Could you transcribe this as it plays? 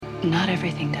Not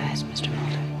everything dies, Mr.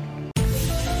 Mulder.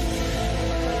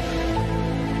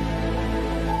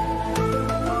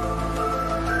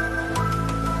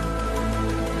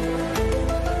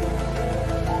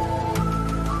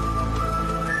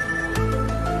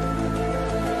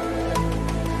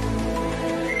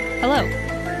 Hello,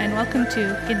 and welcome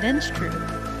to Condensed Truth,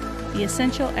 the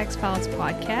Essential X-Files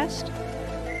podcast.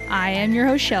 I am your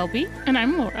host, Shelby. And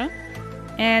I'm Laura.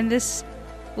 And this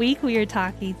week we are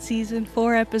talking Season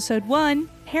 4, Episode 1,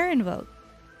 Herrenvolk.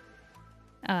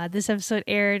 This episode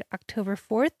aired October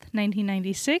 4th,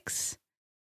 1996.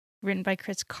 Written by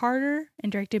Chris Carter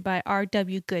and directed by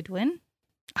R.W. Goodwin.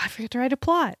 I forgot to write a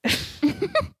plot.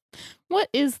 What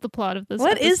is the plot of this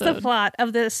What episode? is the plot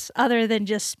of this other than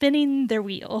just spinning their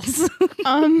wheels?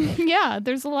 Yeah,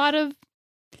 there's a lot of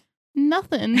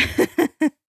nothing.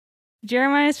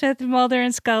 Jeremiah Smith, Mulder,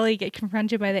 and Scully get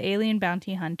confronted by the alien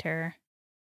bounty hunter.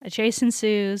 A chase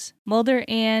ensues. Mulder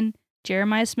and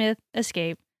Jeremiah Smith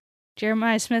escape.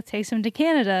 Jeremiah Smith takes him to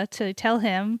Canada to tell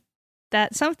him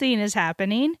that something is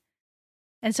happening.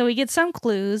 And so we get some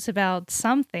clues about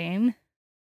something.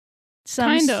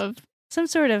 Some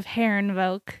sort of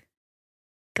Herrenvolk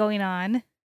going on.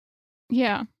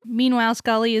 Yeah. Meanwhile,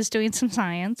 Scully is doing some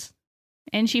science.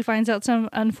 And she finds out some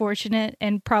unfortunate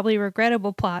and probably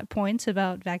regrettable plot points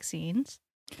about vaccines.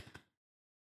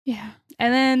 Yeah.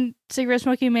 And then Cigarette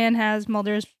Smoking Man has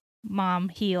Mulder's mom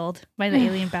healed by the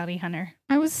alien bounty hunter.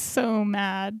 I was so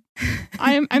mad.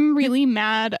 I'm really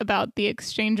mad about the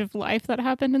exchange of life that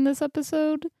happened in this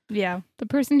episode. Yeah. The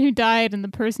person who died and the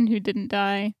person who didn't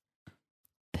die.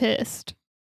 Pissed.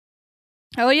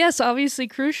 Oh, yes, obviously,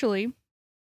 crucially.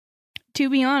 To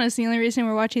be honest, the only reason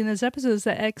we're watching this episode is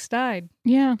that X died.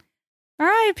 Yeah.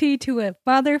 R.I.P. to a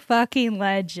motherfucking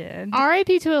legend.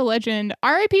 R.I.P. to a legend.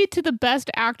 R.I.P. to the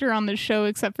best actor on the show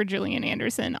except for Gillian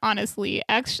Anderson. Honestly,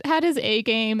 X had his A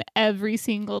game every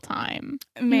single time.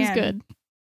 Man, He was good.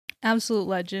 Absolute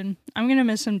legend. I'm going to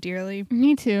miss him dearly.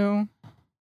 Me too.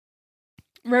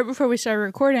 Right before we started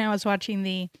recording, I was watching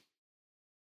the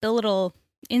little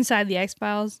Inside the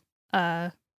X-Files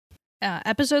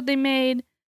episode they made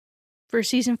for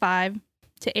season 5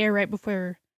 to air right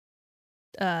before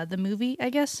the movie, I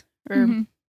guess. Or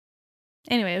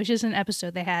Anyway, it was just an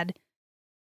episode they had.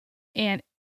 And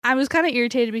I was kind of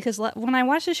irritated because when I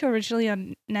watched the show originally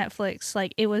on Netflix,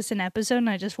 like, it was an episode and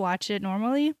I just watched it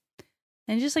normally.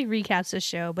 And it just, like, recaps the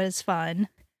show, but it's fun.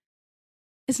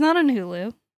 It's not on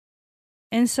Hulu.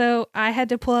 And so I had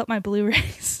to pull out my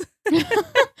Blu-rays.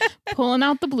 Pulling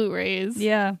out the Blu-rays.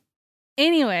 Yeah.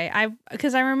 Anyway,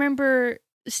 because I remember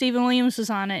Stephen Williams was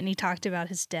on it and he talked about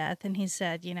his death and he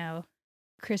said, you know,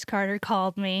 Chris Carter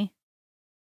called me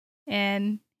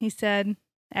and he said,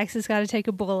 X has got to take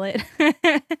a bullet.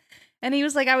 And he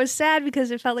was like, I was sad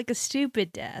because it felt like a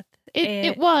stupid death.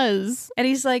 It was. And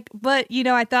he's like, but, you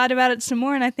know, I thought about it some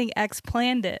more and I think X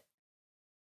planned it.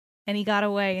 And he got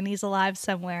away and he's alive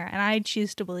somewhere. And I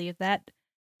choose to believe that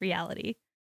reality.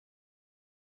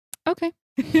 Okay.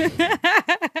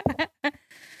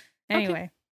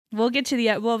 Anyway, we'll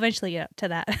eventually get to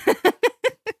that.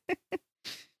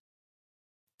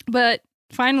 But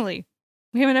finally,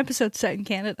 we have an episode set in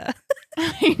Canada.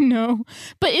 I know.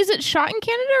 But is it shot in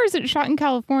Canada or is it shot in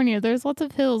California? There's lots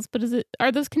of hills, but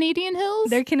are those Canadian hills?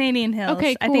 They're Canadian hills.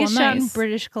 Okay, I think it's cool, shot in nice.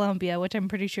 British Columbia, which I'm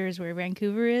pretty sure is where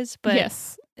Vancouver is, but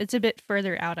yes. it's a bit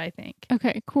further out, I think.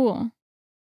 Okay, cool.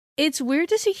 It's weird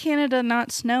to see Canada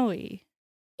not snowy.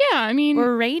 Yeah, I mean,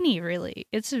 Or rainy, really.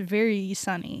 It's very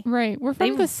sunny. right. We're from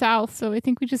They- the South, so I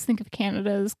think we just think of Canada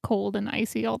as cold and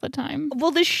icy all the time. Well,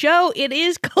 the show, it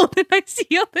is cold and icy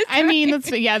all the time. I mean,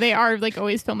 they are like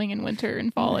always filming in winter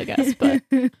and fall, I guess, but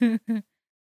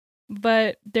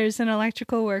But there's an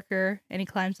electrical worker, and he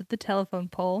climbs up the telephone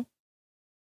pole.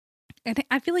 And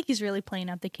I feel like he's really playing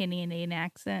up the Canadian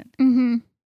accent.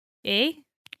 Eh?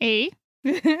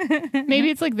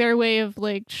 Maybe it's like their way of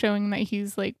like showing that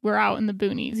he's like, we're out in the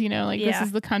boonies, you know, like this Yeah.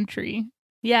 is the country.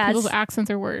 Yeah, People's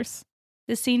accents are worse.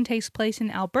 the scene takes place in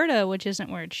Alberta, which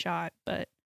isn't where it's shot, but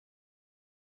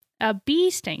a bee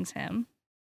stings him.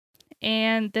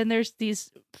 And then there's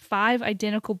these 5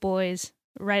 identical boys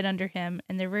right under him,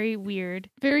 and they're very weird.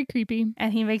 Very creepy.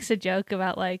 And he makes a joke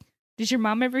about, like, did your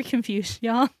mom ever confuse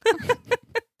y'all?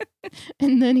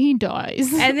 And then he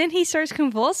dies. And then he starts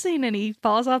convulsing and he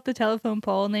falls off the telephone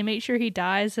pole and they make sure he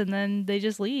dies and then they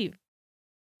just leave.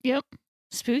 Yep.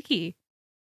 Spooky.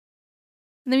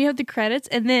 And then we have the credits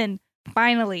and then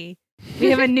finally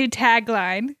we have a new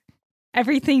tagline.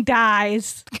 Everything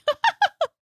dies.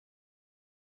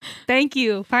 Thank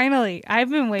you. Finally. I've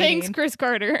been waiting. Thanks, Chris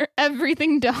Carter.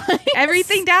 Everything dies.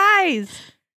 Everything dies.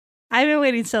 I've been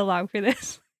waiting so long for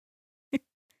this.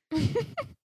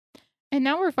 And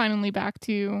now we're finally back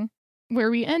to where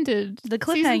we ended. The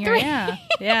season cliffhanger, 3. yeah.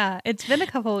 Yeah, it's been a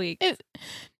couple weeks.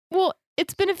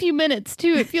 It's been a few minutes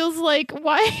too. It feels like,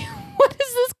 why? What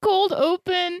is this cold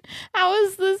open? How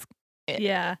is this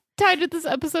Yeah. tied to this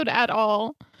episode at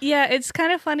all? Yeah, it's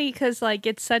kind of funny because, like,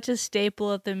 it's such a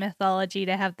staple of the mythology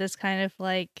to have this kind of,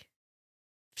 like,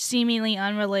 seemingly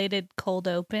unrelated cold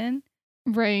open.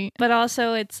 Right. But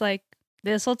also, it's like,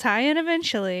 this will tie in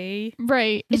eventually.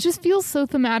 Right. It just feels so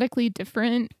thematically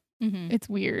different. Mm-hmm. It's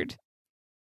weird.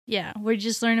 Yeah, we're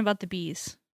just learning about the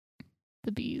bees.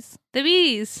 The bees. The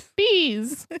bees!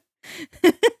 Bees!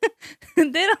 They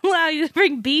don't allow you to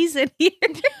bring bees in here.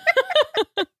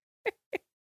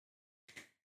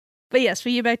 But yes,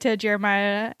 we get back to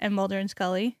Jeremiah and Mulder and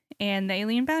Scully and the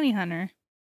alien bounty hunter.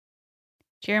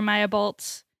 Jeremiah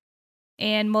bolts,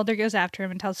 and Mulder goes after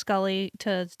him and tells Scully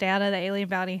to stay out of the alien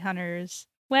bounty hunter's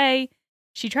way.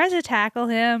 She tries to tackle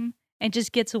him and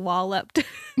just gets walloped.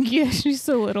 Yeah, she's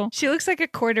so little. She looks like a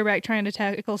quarterback trying to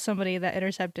tackle somebody that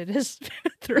intercepted his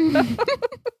throw.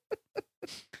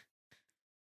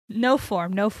 No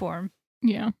form.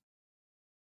 Yeah.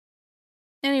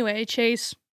 Anyway,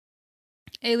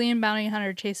 alien bounty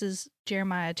hunter chases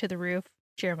Jeremiah to the roof.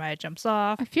 Jeremiah jumps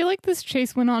off. I feel like this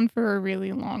chase went on for a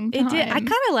really long time. It did. I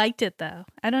kind of liked it, though.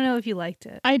 I don't know if you liked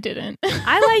it. I didn't.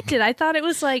 I liked it. I thought it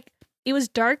was like, it was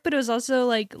dark, but it was also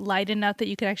like light enough that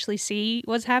you could actually see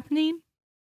what's happening,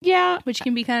 Yeah. which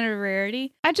can be kind of a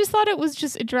rarity. I just thought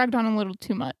it dragged on a little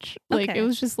too much. Like, Okay. it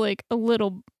was just like a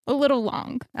little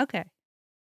long. Okay.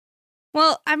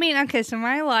 Well, I mean, okay, so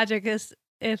my logic is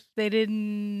if they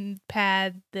didn't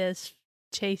pad this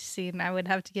chase scene, I would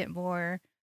have to get more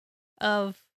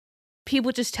of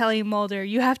people just telling Mulder,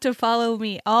 you have to follow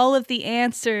me. All of the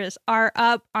answers are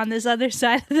up on this other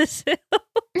side of this hill.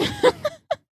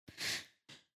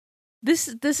 This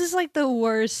is like the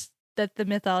worst that the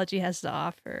mythology has to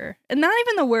offer. And not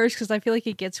even the worst, because I feel like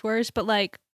it gets worse, but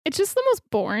like It's just the most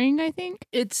boring, I think.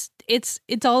 it's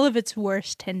all of its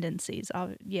worst tendencies.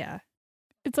 Yeah.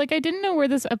 It's like I didn't know where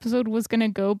this episode was gonna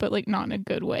go, but like not in a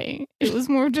good way. It was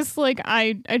more just like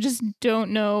I just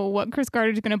don't know what Chris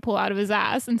Carter's gonna pull out of his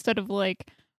ass, instead of like,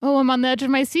 oh, I'm on the edge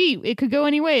of my seat. It could go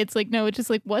any way. It's like, no, it's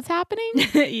just like, what's happening?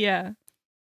 Yeah.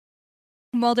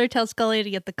 Mulder tells Scully to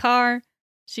get the car.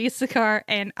 She gets the car,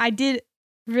 and I did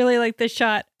really like the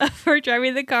shot of her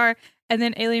driving the car and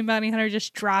then alien bounty hunter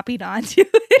just dropping onto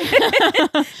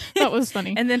it. That was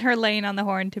funny. And then her laying on the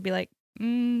horn to be like,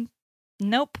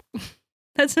 nope.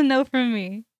 That's a no from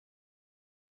me.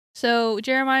 So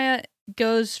Jeremiah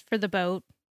goes for the boat,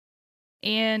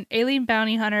 and alien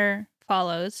bounty hunter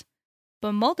follows,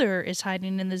 but Mulder is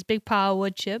hiding in this big pile of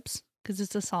wood chips because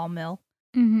it's a sawmill.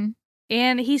 Mm-hmm.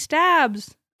 And he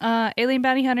stabs alien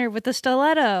bounty hunter with a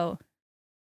stiletto.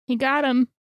 He got him.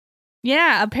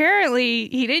 Yeah, apparently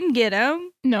he didn't get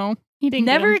him. No, he didn't.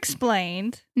 Never Get him.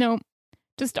 explained. No,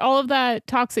 just all of that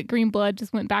toxic green blood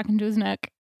just went back into his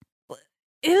neck.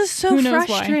 It was so Who knows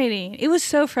why? frustrating. It was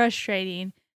so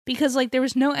frustrating because like there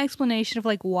was no explanation of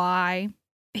like why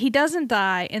he doesn't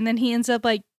die, and then he ends up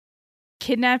like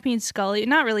kidnapping Scully.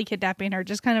 Not really kidnapping her,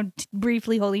 just kind of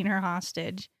briefly holding her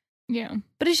hostage. Yeah.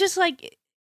 But it's just like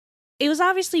it was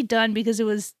obviously done because it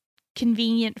was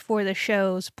convenient for the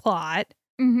show's plot.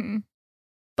 Mm-hmm.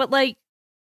 But like,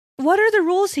 what are the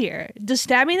rules here? Does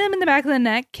stabbing them in the back of the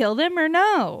neck kill them or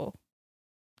no?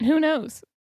 Who knows?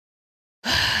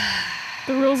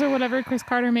 The rules are whatever Chris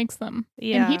Carter makes them.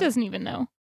 Yeah. And he doesn't even know.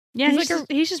 Yeah, He's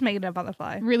he's just making it up on the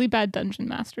fly. Really bad dungeon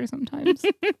master sometimes.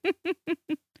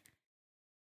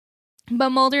 But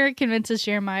Mulder convinces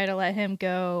Jeremiah to let him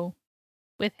go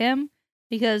with him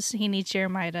because he needs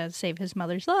Jeremiah to save his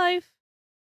mother's life.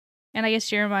 And I guess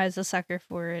Jeremiah is a sucker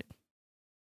for it.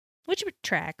 Which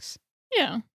tracks.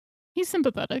 Yeah. He's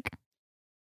sympathetic.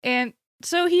 And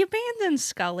so he abandons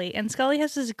Scully, and Scully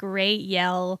has this great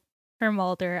yell for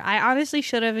Mulder. I honestly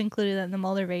should have included that in the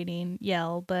Mulder rating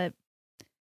yell, but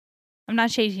I'm not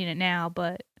changing it now,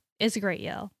 but it's a great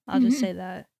yell. I'll just say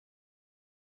that.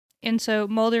 And so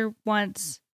Mulder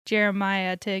wants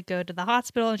Jeremiah to go to the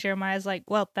hospital, and Jeremiah's like,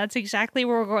 well, that's exactly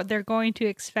where they're going to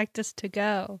expect us to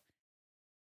go.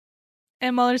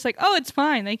 And Mulder's like, oh, it's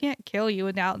fine. They can't kill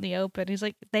you out in the open. He's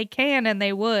like, they can and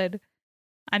they would.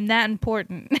 I'm that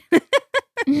important.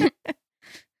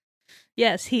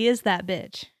 Yes, he is that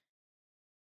bitch.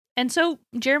 And so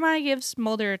Jeremiah gives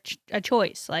Mulder a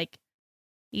choice. Like,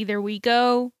 either we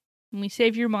go and we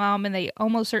save your mom and they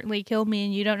almost certainly kill me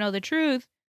and you don't know the truth,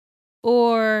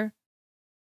 or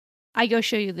I go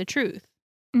show you the truth.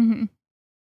 Mm-hmm.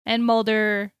 And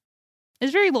Mulder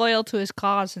is very loyal to his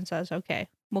cause and says, okay,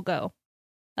 we'll go.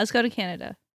 Let's go to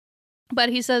Canada. But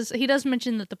he does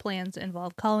mention that the plans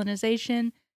involve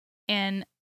colonization and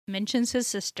mentions his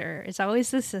sister. It's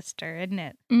always his sister, isn't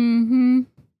it? Mm-hmm.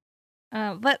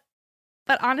 But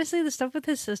honestly, the stuff with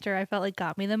his sister I felt like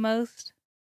got me the most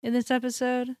in this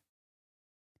episode.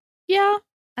 Yeah.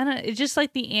 I don't know, it's just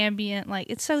like the ambient, like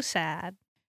it's so sad.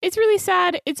 It's really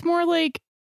sad. It's more like,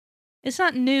 It's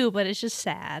not new, but it's just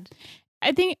sad.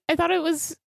 I thought it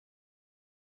was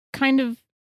kind of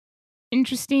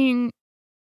interesting.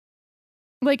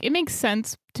 Like, it makes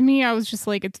sense to me. I was just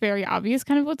like, it's very obvious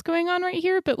kind of what's going on right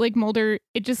here. But like Mulder,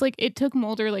 it just like, it took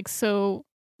Mulder like so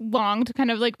long to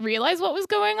kind of like realize what was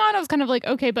going on. I was kind of like,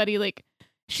 okay, buddy, like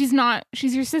she's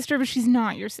your sister, but she's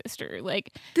not your sister.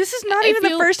 Like, This is not even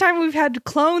the first time we've had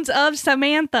clones of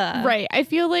Samantha. Right. I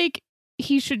feel like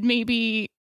he should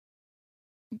maybe,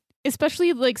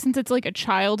 especially like since it's like a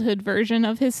childhood version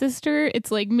of his sister, it's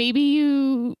like maybe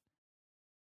you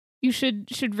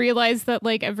should realize that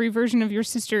like every version of your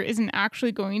sister isn't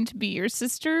actually going to be your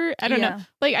sister. I don't know.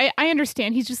 Like I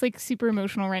understand he's just like super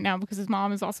emotional right now because his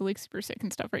mom is also like super sick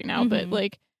and stuff right now. But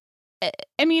like,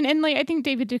 I mean, and like I think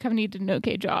David Duchovny did an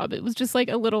okay job. It was just like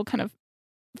a little kind of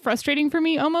frustrating for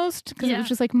me almost because it was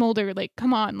just like, Mulder, like,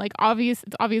 come on, like it's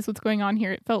obvious what's going on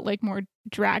here. It felt like more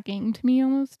dragging to me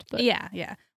almost. But yeah.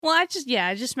 Well, I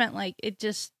just meant like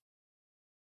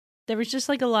there was just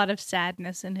like a lot of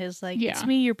sadness in his like, it's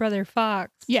me, your brother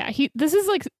Fox. Yeah, this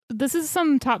is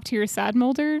some top tier sad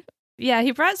Mulder. Yeah,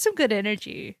 he brought some good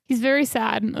energy. He's very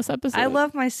sad in this episode. I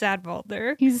love my sad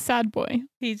Mulder. He's a sad boy.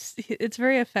 It's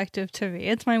very effective to me.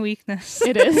 It's my weakness.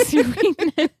 It is your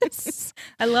weakness.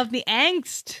 I love the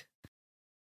angst.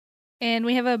 And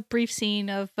we have a brief scene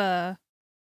of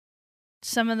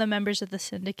some of the members of the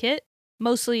syndicate,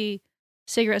 mostly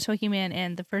Cigarette Smoking Man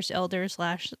and the First Elder /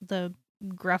 the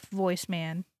gruff voice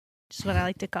man, which is what I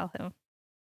like to call him.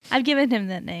 I've given him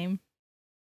that name.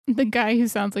 The guy who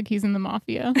sounds like he's in the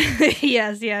mafia.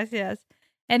 Yes.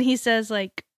 And he says,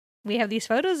 like, we have these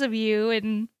photos of you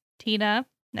and Tina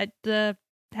at the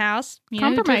house. You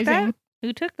know, compromising.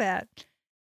 Who took that?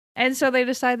 And so they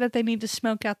decide that they need to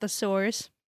smoke out the source.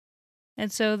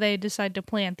 And so they decide to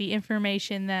plant the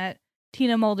information that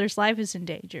Tina Mulder's life is in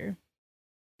danger.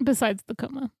 Besides the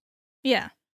coma. Yeah.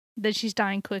 That she's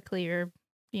dying quickly or,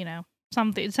 you know,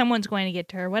 someone's going to get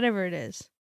to her, whatever it is.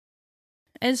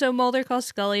 And so Mulder calls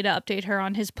Scully to update her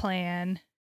on his plan,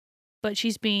 but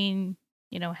she's being,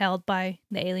 you know, held by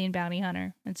the alien bounty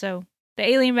hunter. And so the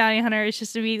alien bounty hunter is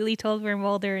just immediately told where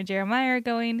Mulder and Jeremiah are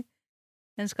going.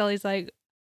 And Scully's like,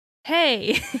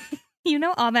 hey, you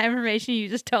know all that information you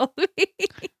just told me.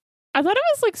 I thought it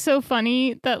was like so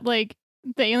funny that like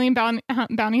the alien bounty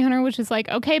hunter was just like,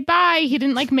 okay, bye. He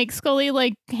didn't like make Scully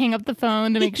like hang up the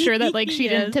phone to make sure that like she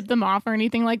didn't tip them off or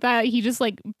anything like that. He just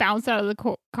like bounced out of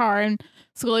the car and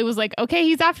Scully was like, okay,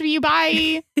 he's after you.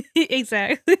 Bye.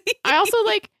 Exactly. I also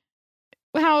like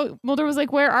how Mulder was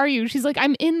like, where are you? She's like,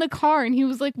 I'm in the car. And he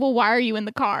was like, well, why are you in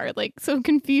the car? Like so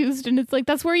confused. And it's like,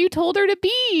 that's where you told her to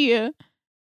be.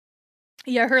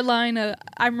 Yeah, her line of,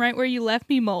 I'm right where you left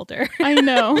me, Mulder. I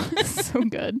know. So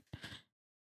good.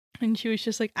 And she was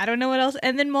just like, I don't know what else.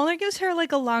 And then Mulder gives her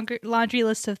like a laundry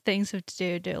list of things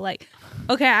to do. Like,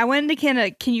 okay, I went into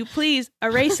Canada. Can you please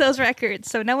erase those records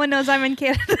so no one knows I'm in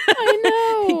Canada?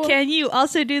 I know. Can you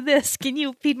also do this? Can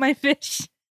you feed my fish?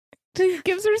 He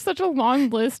gives her such a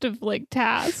long list of like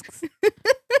tasks.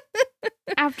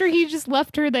 After he just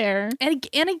left her there. And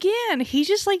again, he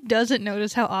just like doesn't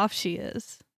notice how off she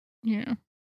is. Yeah.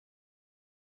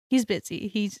 He's busy.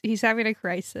 He's having a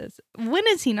crisis. When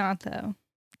is he not though?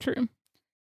 True.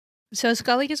 So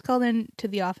Scully gets called in to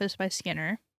the office by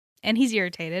Skinner, and he's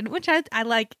irritated, which I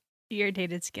like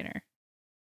irritated Skinner.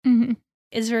 Mm-hmm.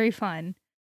 It's very fun.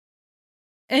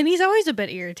 And he's always a bit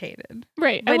irritated.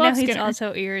 Right. But I love now he's Skinner.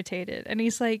 also irritated. And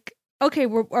he's like, okay,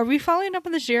 are we following up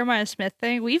on this Jeremiah Smith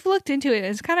thing? We've looked into it, and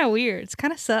it's kind of weird. It's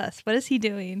kind of sus. What is he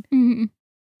doing? Mm-hmm.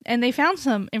 And they found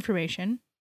some information.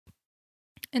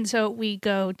 And so we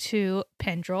go to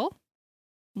Pendrell.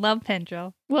 Love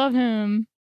Pendrell. Love him.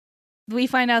 We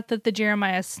find out that the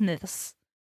Jeremiah Smiths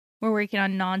were working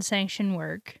on non-sanctioned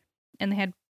work, and they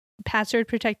had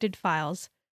password-protected files.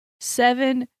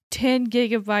 10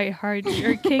 gigabyte hard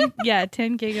or 10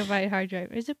 gigabyte hard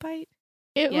drive. Is it byte?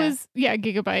 It was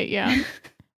gigabyte. Yeah,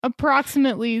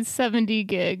 approximately 70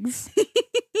 gigs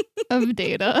of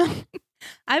data.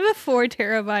 I have a 4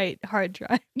 terabyte hard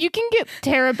drive. You can get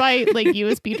terabyte like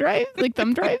USB drive, like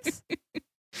thumb drives.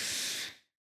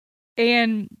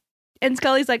 And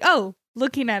Scully's like, oh,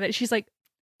 looking at it, she's like,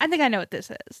 I think I know what this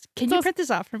is. Can you print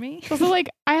this off for me? Also, like,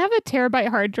 I have a terabyte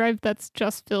hard drive that's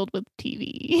just filled with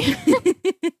TV.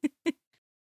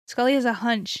 Scully has a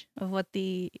hunch of what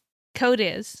the Code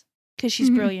is, because she's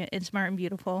Mhm. brilliant and smart and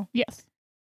beautiful. Yes.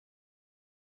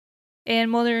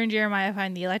 And Mulder and Jeremiah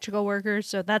find the electrical workers,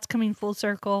 so that's coming full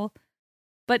circle.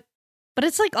 But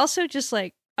it's like also just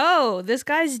like, oh, this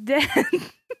guy's dead.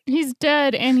 He's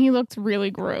dead, and he looks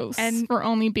really gross And- for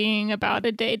only being about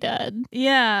a day dead.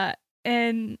 Yeah,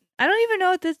 and I don't even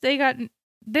know if they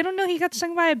don't know he got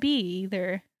stung by a bee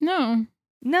either. No.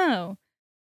 No.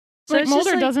 So Like it's just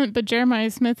Mulder like- doesn't, but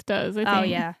Jeremiah Smith does, I think. Oh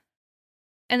yeah.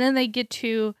 And then they get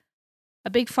to a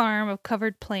big farm of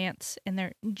covered plants, and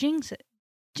they're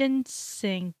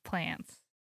ginseng plants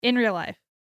in real life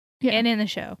Yeah. and in the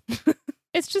show.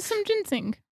 It's just some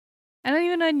ginseng. I don't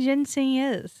even know what ginseng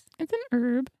is. It's an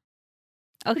herb.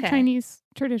 A Okay. Chinese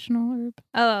traditional herb.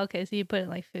 Oh, okay. So you put it in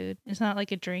like food. It's not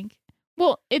like a drink.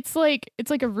 Well, it's like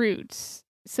a root.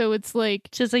 So it's like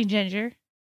Just like ginger.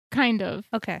 kind of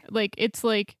Okay. like it's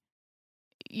like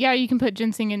yeah, you can put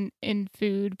ginseng in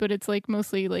food, but it's like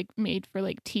mostly like made for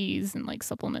like teas and like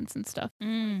supplements and stuff.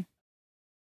 Mm.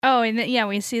 Oh, and yeah,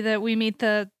 we see that we meet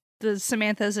the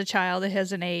Samantha as a child that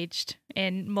hasn't aged,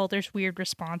 and Mulder's weird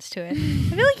response to it.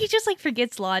 I feel like he just like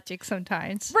forgets logic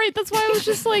sometimes. Right, that's why I was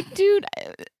just like, dude,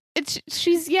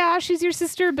 she's your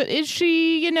sister, but is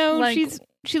she, Like-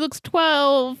 she looks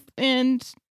 12 and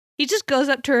He just goes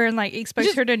up to her and like expects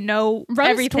Just her to know runs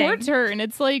everything. towards her, and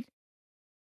it's like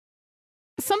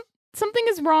something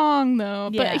is wrong though.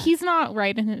 Yeah. But he's not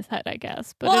right in his head, I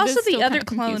guess. But Well, it also is the still other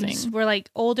kinda clones confusing. were like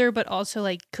older, but also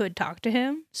like could talk to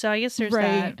him. So I guess there's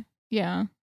right. that. Yeah.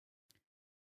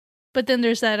 But then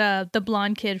there's that the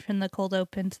blonde kid from the cold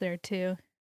opens there too,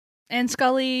 and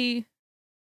Scully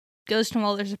goes to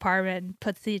Mulder's apartment and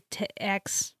puts the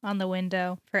X on the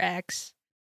window for X.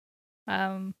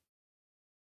 I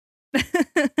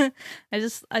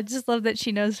just love that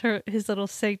she knows his little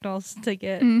signals to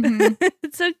get. Mhm.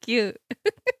 It's so cute.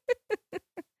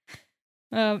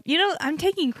 I'm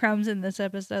taking crumbs in this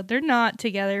episode. They're not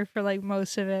together for like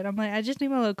most of it. I'm like, I just need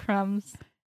my little crumbs.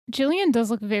 Jillian does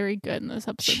look very good in this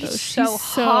episode, She's though. so She's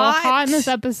so hot hot. in this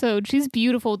episode. She's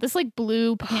beautiful. This like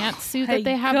blue pantsuit my that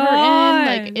they have her in, God.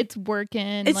 like it's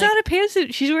working. It's like, not a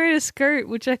pantsuit. She's wearing a skirt,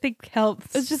 which I think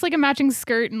helps. it's just like a matching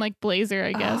skirt and like blazer,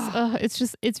 I guess. Ugh.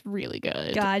 It's really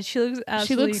good. God, she looks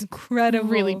absolutely looks incredible.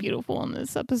 Really beautiful in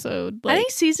this episode. I Like,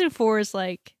 think season 4 is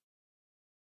like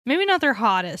maybe not their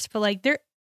hottest, but like they're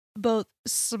both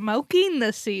smoking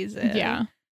this season. yeah.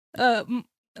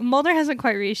 Mulder hasn't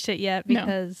quite reached it yet No.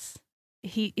 because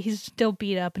he's still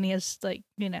beat up and he has like,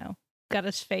 got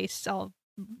his face all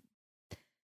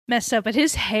messed up. But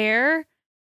his hair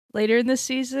later in this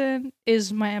season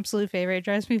is my absolute favorite. It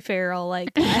drives me feral.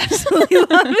 Like, I absolutely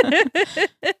love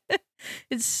it.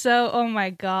 It's so, oh my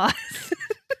God.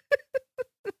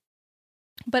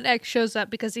 But X shows up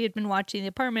because he had been watching the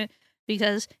apartment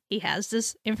because he has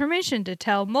this information to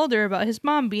tell Mulder about his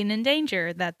mom being in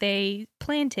danger that they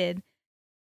planted.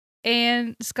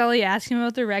 And Scully asks him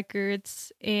about the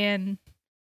records and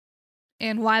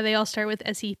why they all start with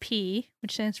SEP,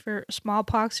 which stands for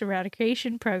Smallpox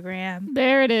Eradication Program.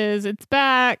 There it is. It's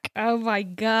back. Oh my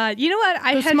God. You know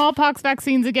what? The smallpox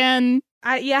vaccines again.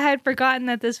 I had forgotten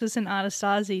that this was an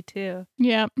Anastasia too.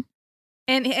 Yep.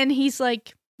 And he's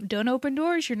like, don't open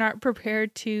doors you're not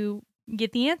prepared to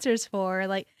get the answers for.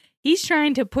 Like, he's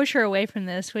trying to push her away from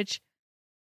this, which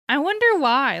I wonder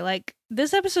why. Like,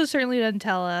 this episode certainly doesn't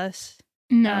tell us.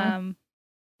 No.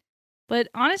 But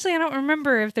honestly, I don't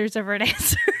remember if there's ever an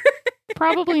answer.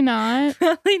 Probably not.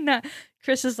 Probably not.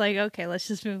 Chris is like, okay, let's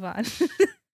just move on.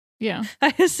 Yeah. I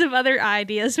have some other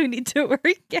ideas we need to work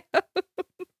out.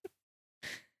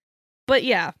 But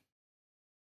yeah.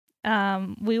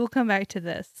 We will come back to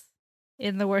this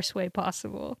in the worst way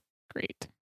possible. Great.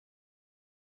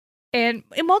 And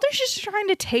Mulder's just trying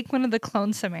to take one of the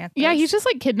clone Samanthas. Yeah, he's just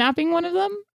like kidnapping one of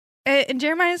them. And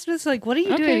Jeremiah Smith's like, what are you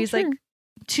doing? Okay, He's sure. like,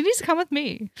 she needs to come with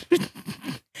me.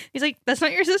 He's like, that's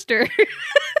not your sister.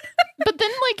 But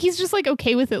then like he's just like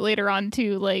okay with it later on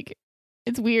too. Like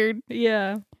it's weird.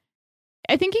 Yeah.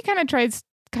 I think he kind of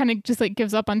just like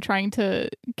gives up on trying to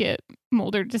get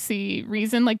Mulder to see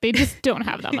reason. Like they just don't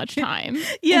have that much time.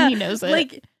 Yeah. And he knows it.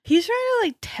 Like, he's trying to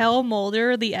like tell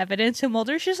Mulder the evidence, and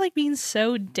Mulder's just like being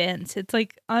so dense. It's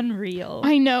like unreal.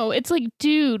 I know. It's like,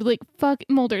 dude, like fuck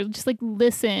Mulder, just like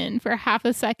listen for half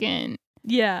a second.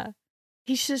 Yeah.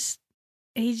 He just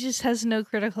has no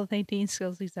critical thinking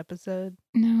skills these episodes.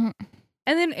 No.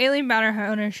 And then Alien Bounty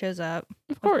Hunter shows up.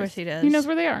 Of course. he does. He knows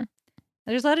where they are.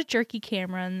 There's a lot of jerky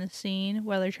camera in the scene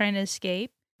while they're trying to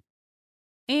escape.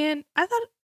 And I thought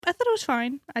it was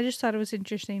fine. I just thought it was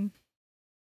interesting.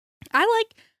 I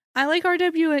like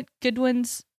R.W.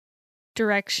 Goodwin's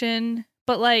direction,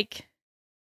 but like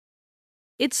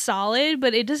it's solid,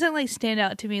 but it doesn't like stand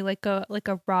out to me like a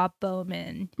Rob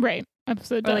Bowman Right.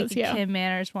 Episode or does, like a yeah. Kim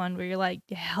Manners one where you're like,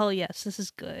 hell yes, this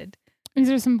is good. These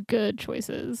are some good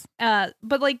choices. But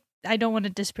like I don't want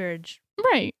to disparage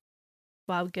Right.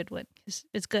 Bob Goodwin because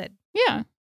it's good, Yeah.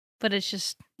 but it's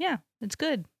just it's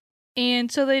good.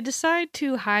 And so they decide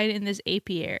to hide in this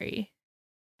apiary.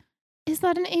 Is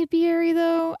that an apiary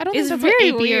though? I don't It's think that's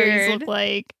very what apiaries weird. look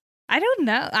like. I don't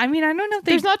know. I mean, I don't know if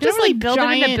There's not they don't just really like build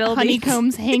them into giant buildings.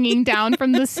 honeycombs hanging down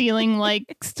from the ceiling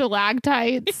like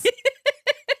stalactites.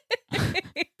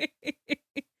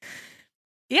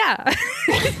 Yeah.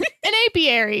 An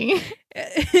apiary.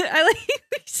 I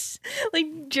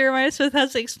like Jeremiah Smith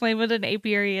has to explain what an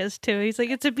apiary is too. He's like,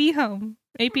 it's a bee home.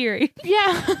 Apiary.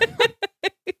 Yeah.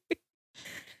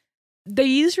 They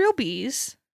use real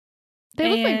bees. They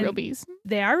look like And real bees.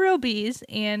 They are real bees,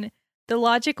 and the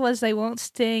logic was they won't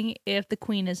sting if the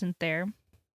queen isn't there.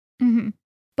 Mm-hmm.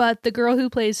 But the girl who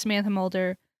plays Samantha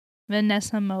Mulder,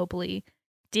 Vanessa Mobley,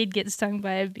 did get stung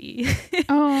by a bee.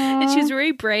 And she was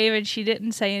very brave, and she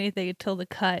didn't say anything until the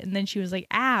cut, and then she was like,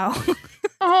 ow.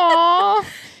 Aw,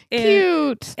 And-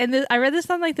 cute. And I read this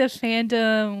on like the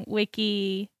fandom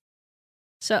wiki.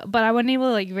 So, but I wasn't able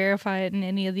to like verify it in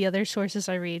any of the other sources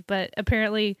I read. But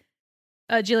apparently,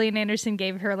 Gillian Anderson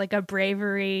gave her like a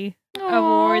bravery Aw,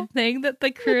 award thing that the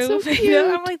crew so made up. cute.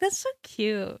 I'm like, that's so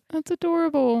cute. That's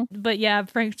adorable. But yeah,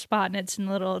 Frank Spotnitz and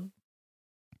little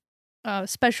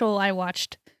special I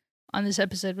watched on this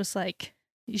episode was like,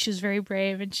 she was very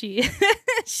brave, and she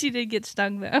she did get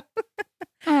stung though.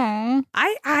 Aw.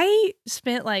 I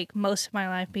spent like most of my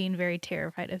life being very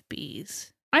terrified of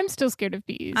bees. I'm still scared of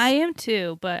bees. I am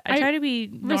too, but I I try to be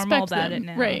normal respect about them. it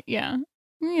now. Right, yeah.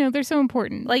 You know, they're so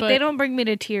important. Like but they don't bring me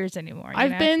to tears anymore.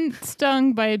 I've been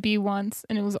stung by a bee once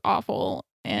and it was awful.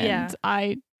 And Yeah.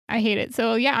 I hate it.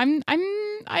 So yeah,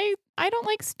 I don't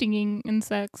like stinging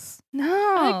insects. no.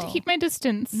 I like to keep my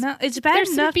distance. No, it's bad There's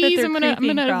some enough that bees, they're I'm gonna creepy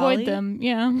and avoid crawly. them.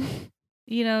 Yeah.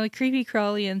 You know, creepy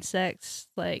crawly insects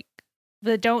like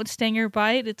that don't sting or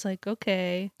bite. It's like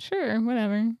okay, Sure,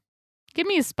 whatever. Give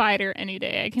me a spider any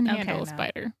day. I can Okay, handle a no.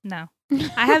 spider. no.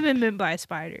 I haven't been bit by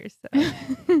spiders,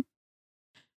 so.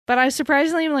 But I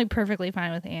surprisingly am like perfectly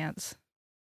fine with ants.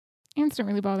 Ants don't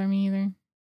really bother me either.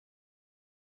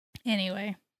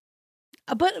 Anyway,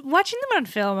 but watching them on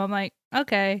film, I'm like,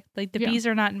 okay, like the Yeah. bees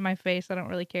are not in my face. I don't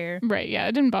really care. Right, yeah,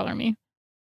 it didn't bother me.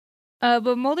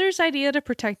 But Mulder's idea to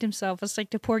protect himself was like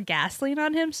to pour gasoline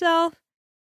on himself,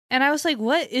 and I was like,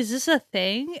 "What is this a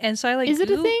thing?" And so I like, Is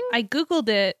it a thing? I googled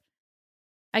it.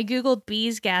 I googled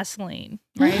bees gasoline,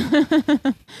 right?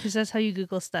 Because that's how you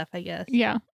Google stuff, I guess.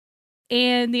 Yeah.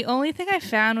 And the only thing I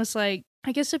found was like,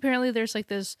 I guess apparently there's like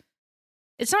this.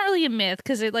 It's not really a myth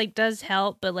because it like does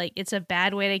help, but like it's a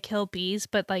bad way to kill bees.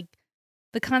 But like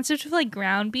the concept of like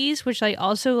ground bees, which I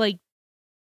also like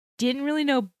didn't really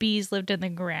know bees lived in the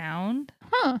ground.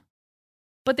 Huh.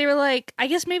 But they were like, I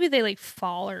guess maybe they like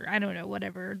fall or I don't know,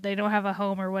 whatever. They don't have a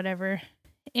home or whatever.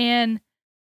 And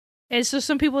so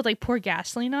some people would like pour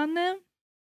gasoline on them.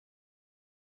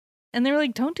 And they were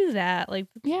like, don't do that. Like,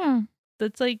 Yeah.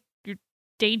 that's like, you're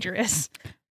dangerous.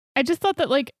 I just thought that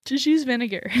like Just use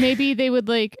vinegar. maybe they would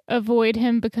like avoid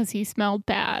him because he smelled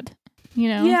bad. You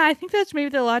know? Yeah, I think that's maybe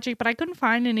the logic, but I couldn't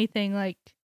find anything like.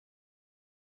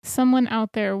 Someone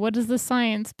out there, what is the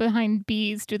science behind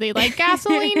bees? Do they like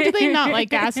gasoline? Do they not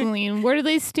like gasoline? Where do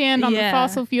they stand on Yeah. the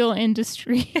fossil fuel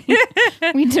industry?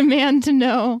 We demand to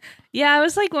know. Yeah, I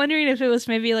was like wondering if it was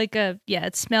maybe like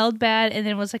it smelled bad and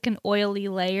then was like an oily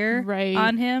layer Right.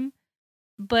 on him.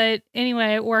 But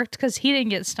anyway, it worked because he didn't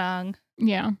get stung.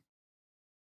 Yeah.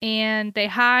 And they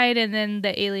hide, and then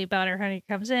the alien bounty hunter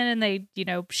comes in, and they,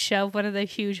 shove one of the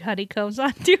huge honeycombs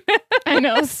onto him. I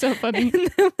know, it's so funny.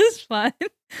 And that was fun.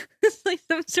 It's like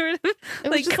some sort of It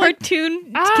was like just like, cartoon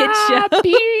kid ah, show.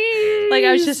 bees! Like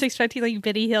I was just expecting like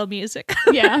Benny Hill music.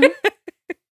 Yeah.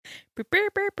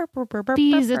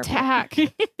 Bees attack.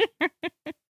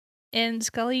 And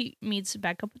Scully meets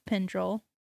back up with Pendrell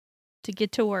to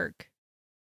get to work.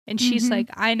 And she's Mhm. like,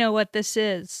 I know what this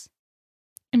is.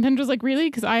 And Pendra's like, really?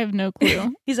 Because I have no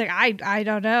clue. He's like, I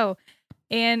don't know.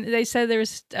 And they said there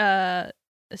was a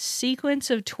sequence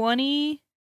of 20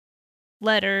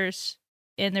 letters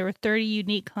and there were 30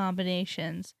 unique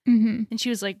combinations. Mm-hmm. And she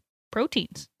was like,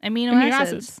 proteins, amino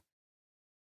acids. acids.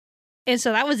 And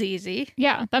so that was easy.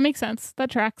 Yeah, that makes sense. That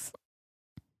tracks.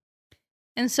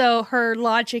 And so her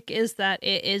logic is that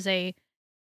it is a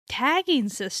tagging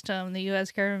system the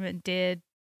US government did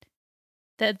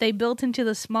that they built into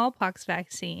the smallpox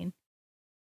vaccine.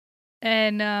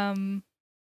 And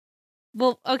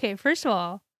well, okay, first of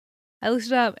all, I looked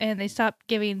it up and they stopped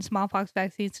giving smallpox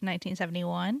vaccines in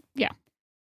 1971. Yeah.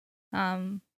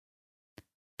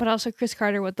 But also, Chris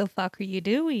Carter, what the fuck are you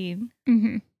doing?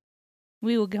 Mm-hmm.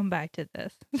 We will come back to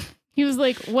this. He was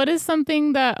like, what is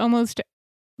something that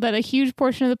a huge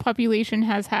portion of the population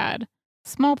has had?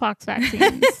 Smallpox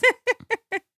vaccines.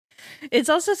 It's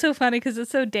also so funny because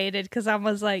it's so dated. Because I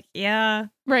was like, yeah,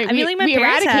 Right. I mean, like, my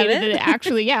parents have eradicated it. it.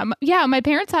 Actually, yeah, yeah. My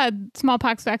parents had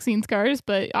smallpox vaccine scars,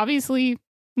 but obviously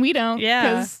we don't. Yeah.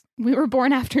 because we were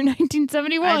born after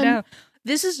 1971. I know.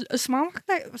 This is a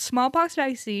smallpox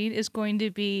vaccine is going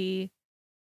to be,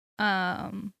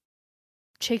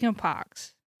 chicken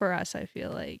pox for us. I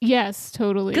feel like Yes,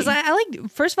 totally. because I like.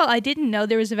 First of all, I didn't know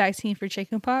there was a vaccine for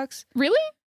chicken pox. Really?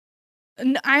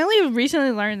 I only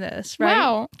recently learned this. Right?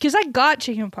 Wow. Because I got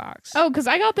chicken pox. Oh, because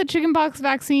I got the chickenpox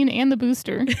vaccine and the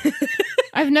booster.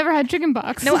 I've never had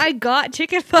chickenpox. No, I got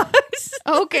chicken pox.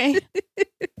 Okay.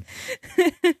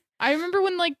 I remember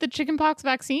when like the chickenpox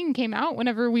vaccine came out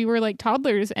whenever we were like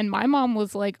toddlers, and my mom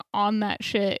was like on that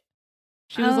shit.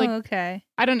 She was like, okay.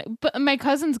 I don't know, but my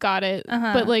cousins got it.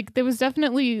 Uh-huh. But like there was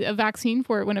definitely a vaccine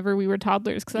for it whenever we were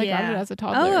toddlers because I got it as a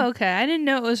toddler. Oh, okay. I didn't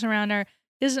know it was around our.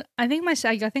 Because I think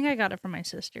I got it from my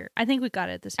sister. I think we got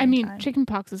it at the same time.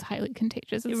 Chickenpox is highly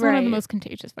contagious. It's one of the most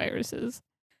contagious viruses.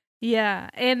 Yeah,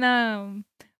 and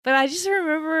but I just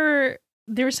remember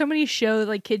there were so many shows,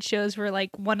 like kid shows, where like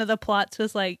one of the plots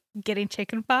was like getting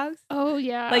chicken pox. Oh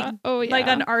yeah. Like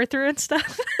on Arthur and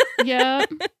stuff. Yeah.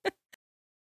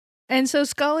 And so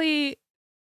Scully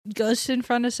goes in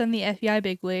front of some of the FBI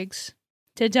bigwigs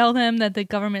to tell them that the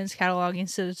government is cataloging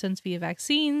citizens via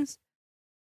vaccines.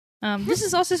 This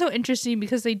is also so interesting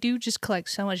because they do just collect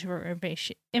so much of our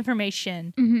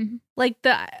information. Mm-hmm. Like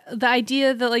the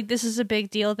idea that like this is a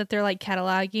big deal that they're like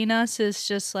cataloging us is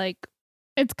just like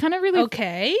it's kind of really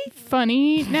okay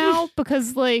funny now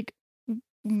because like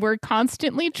we're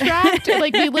constantly tracked.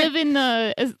 Like we live in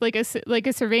a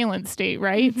surveillance state,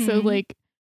 right? Mm-hmm. So like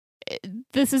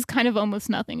this is kind of almost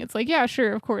nothing. It's like, yeah,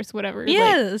 sure, of course, whatever.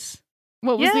 Yes. Like,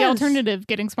 what was the alternative?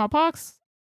 Getting smallpox?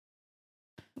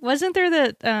 Wasn't there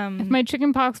that if my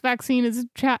chickenpox vaccine is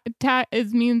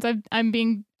means I've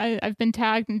been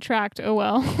tagged and tracked? Oh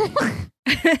well.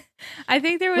 I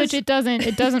think there was, which it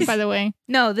doesn't by the way.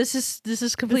 No, this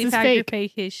is complete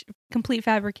fabrication. Complete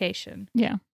fabrication.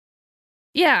 Yeah.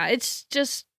 Yeah, it's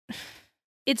just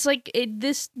it's like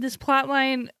this plot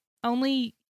line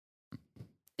only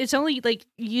its only like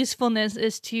usefulness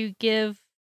is to give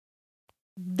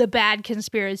the bad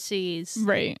conspiracies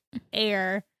right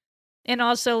air. And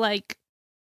also, like,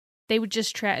 they're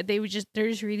just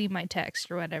reading my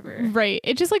text or whatever. Right.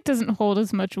 It just, like, doesn't hold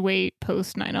as much weight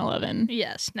post 9/11.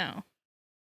 Yes, no.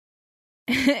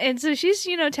 And so she's,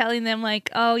 telling them,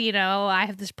 like, oh, I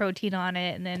have this protein on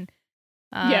it. And then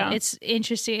it's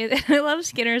interesting. And I love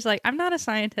Skinner's like, I'm not a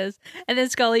scientist. And then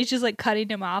Scully's just, like, cutting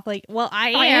him off. Like, well, I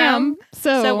am.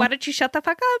 So why don't you shut the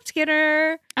fuck up,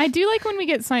 Skinner? I do like when we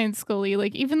get Science Scully.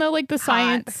 Like, even though, like, the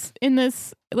science in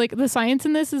this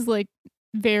is like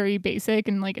very basic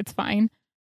and like it's fine.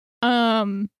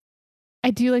 I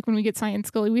do like when we get Science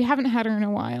Scully. We haven't had her in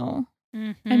a while.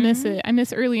 Mm-hmm. I miss it. I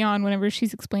miss early on whenever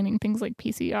she's explaining things like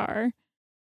PCR.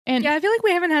 And yeah, I feel like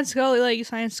we haven't had Scully, like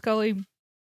Science Scully,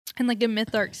 in like a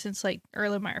myth arc since like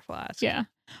Erlenmeyer Flask. Yeah.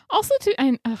 Also,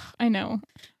 I know.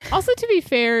 Also, to be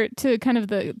fair to kind of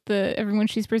the everyone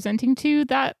she's presenting to,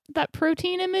 that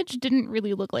protein image didn't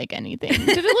really look like anything. Did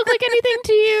it look like anything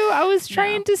to you? I was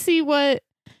trying to see what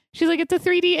she's like. It's a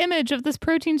 3D image of this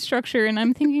protein structure, and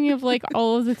I'm thinking of like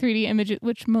all of the 3D images,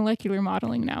 which molecular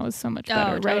modeling now is so much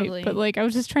better, totally. Right? But like, I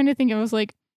was just trying to think. I was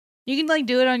like, you can like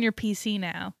do it on your PC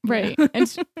now, right?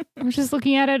 And I was just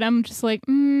looking at it. I'm just like,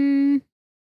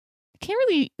 can't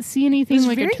really see anything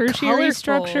like a tertiary colorful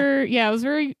structure. Yeah, it was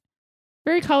very,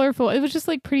 very colorful. It was just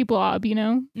like pretty blob,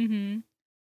 Mm-hmm.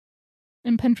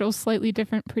 And Pendrell's slightly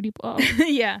different pretty blob.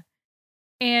 Yeah.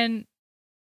 And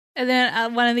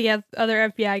then one of the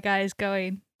other FBI guys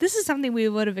going, this is something we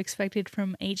would have expected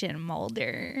from Agent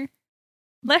Mulder.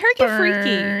 Let her get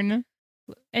freaky.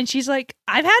 And she's like,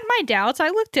 I've had my doubts. I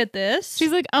looked at this.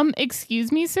 She's like,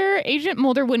 excuse me, sir. Agent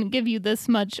Mulder wouldn't give you this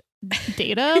much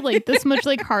data, like this much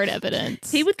like hard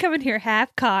evidence. He would come in here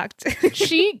half cocked.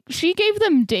 she gave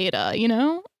them data,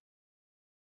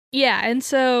 Yeah, and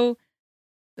so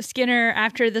Skinner,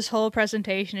 after this whole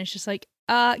presentation, is just like,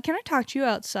 can I talk to you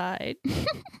outside?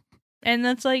 And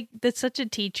that's such a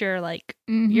teacher, like,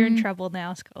 you're in trouble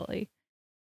now, Scully.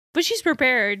 But she's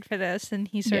prepared for this, and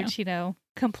he starts,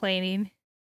 complaining.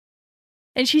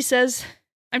 And she says,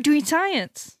 I'm doing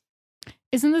science.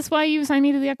 Isn't this why you assigned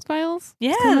me to the X-Files?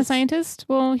 Yes. I'm a scientist.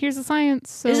 Well, here's the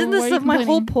science. So isn't this my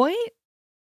whole point?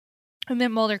 And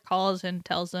then Mulder calls and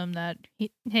tells him that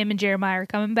him and Jeremiah are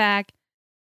coming back.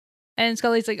 And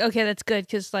Scully's like, okay, that's good,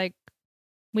 because like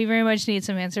we very much need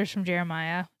some answers from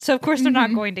Jeremiah. So of course they're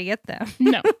not going to get them.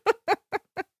 No.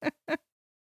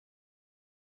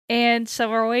 And so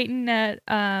we're waiting at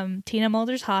Tina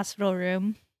Mulder's hospital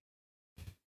room.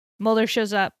 Mulder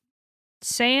shows up,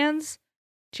 sans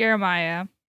Jeremiah,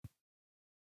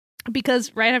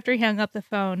 because right after he hung up the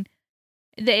phone,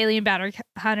 the alien bounty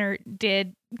hunter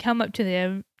did come up to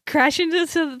them, crash into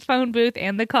the phone booth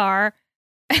and the car,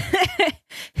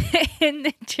 and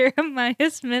then Jeremiah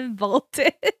Smith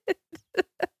bolted.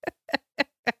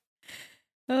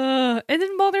 And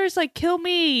then Mulder's like, kill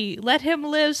me, let him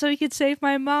live so he could save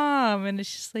my mom. And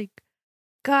it's just like,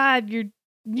 God, you're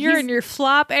in your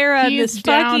flop era in this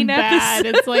fucking bad.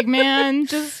 episode. It's like, man,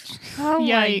 just oh yikes.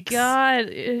 my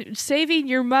God, saving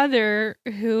your mother,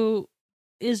 who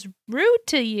is rude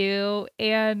to you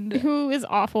and who is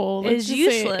awful, is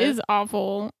useless, is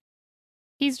awful.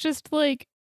 He's just like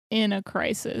in a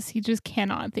crisis. He just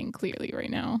cannot think clearly right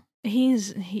now.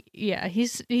 He's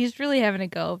really having a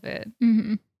go of it.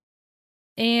 Mm-hmm.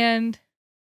 And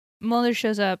Mulder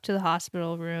shows up to the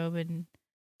hospital room, and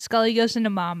Scully goes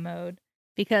into mom mode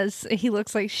because he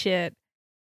looks like shit.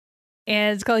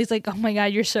 And Scully's like, oh my God,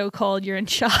 you're so cold, you're in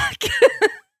shock.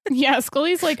 Yeah,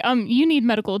 Scully's like, you need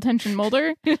medical attention,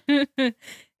 Mulder.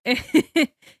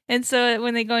 And so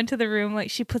when they go into the room,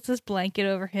 like, she puts this blanket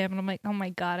over him, and I'm like, oh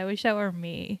my God, I wish that were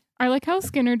me. I like how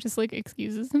Skinner just like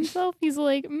excuses himself. He's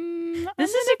like,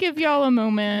 this is to give y'all a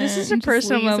moment. This is a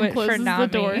personal moment for Nami.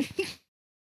 The door.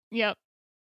 Yep.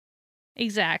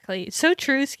 Exactly. So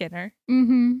true, Skinner.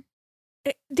 Mm-hmm.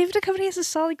 David Duchovny has a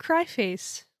solid cry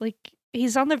face. Like,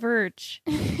 he's on the verge.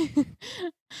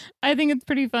 I think it's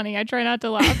pretty funny. I try not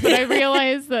to laugh, but I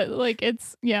realize that, like,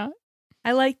 it's, yeah.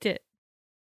 I liked it.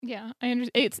 Yeah, I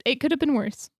understand. It could have been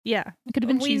worse. Yeah. It could have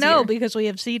been We cheesier. know because we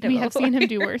have seen him. We have seen him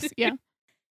do worse. Yeah.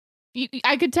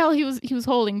 I could tell he was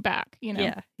holding back, you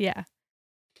know? Yeah.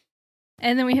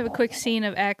 And then we have a quick scene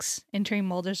of X entering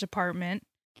Mulder's apartment.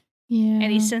 Yeah.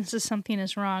 And he senses something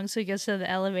is wrong, so he goes to the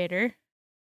elevator.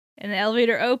 And the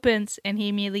elevator opens, and he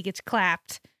immediately gets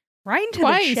clapped right into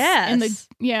the chest.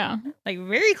 Like,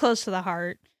 very close to the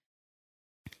heart.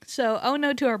 So, oh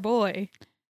no to our boy.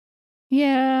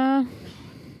 Yeah.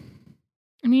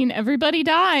 I mean, everybody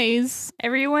dies.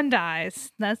 Everyone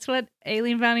dies. That's what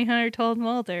Alien Bounty Hunter told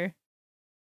Mulder.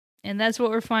 And that's what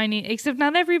we're finding, except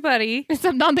not everybody.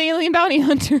 Except not the Alien Bounty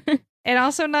Hunter. And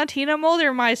also not Tina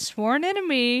Mulder, my sworn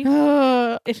enemy.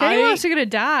 If anyone else are gonna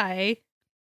die.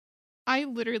 I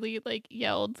literally, like,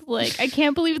 yelled, like, I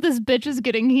can't believe this bitch is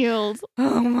getting healed.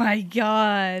 Oh my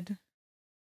God.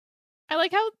 I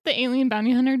like how the Alien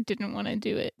Bounty Hunter didn't want to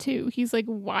do it, too. He's like,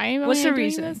 why am I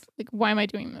doing this? Like, why am I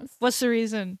doing this? What's the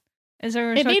reason?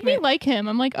 It made me like him.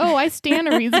 I'm like, oh, I stand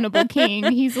a reasonable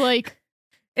king. He's like,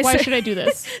 why should I do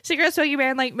this? Cigarette Smoking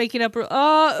Man, like, making up,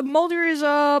 Mulder is,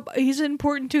 he's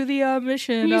important to the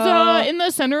mission. He's, in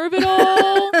the center of it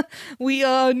all. We,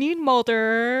 need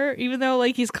Mulder, even though,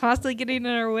 like, he's constantly getting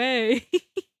in our way.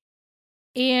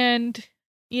 And,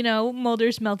 you know,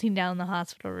 Mulder's melting down in the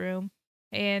hospital room.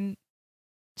 And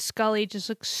Scully just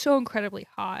looks so incredibly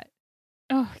hot.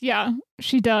 Oh, yeah,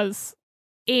 she does.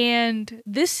 And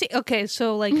this, okay,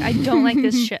 so, like, I don't like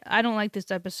this I don't like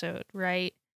this episode,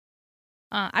 right?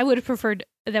 I would have preferred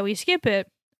that we skip it,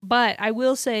 but I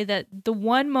will say that the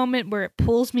one moment where it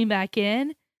pulls me back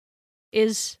in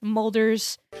is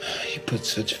Mulder's... You put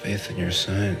such faith in your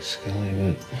science,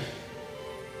 Scully, but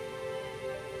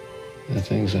the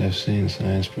things I've seen,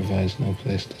 science provides no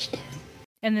place to start.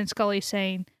 And then Scully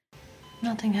saying,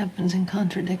 nothing happens in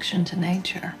contradiction to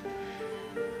nature,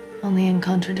 only in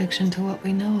contradiction to what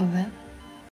we know of it.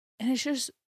 And it's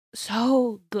just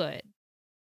so good.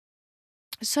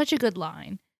 Such a good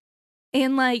line.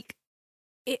 And like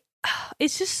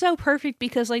it's just so perfect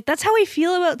because like that's how I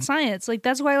feel about science. Like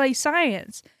that's why I like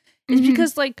science. It's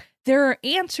because like there are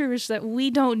answers that we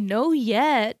don't know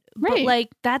yet, but like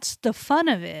that's the fun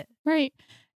of it. Right.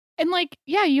 And like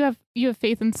yeah, you have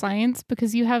faith in science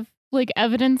because you have like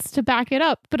evidence to back it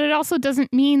up, but it also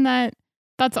doesn't mean that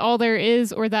that's all there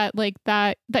is or that like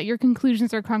that your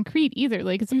conclusions are concrete either.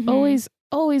 Like it's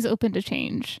always open to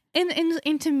change.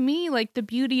 And to me, like the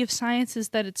beauty of science is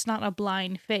that it's not a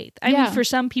blind faith. I mean, for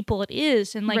some people it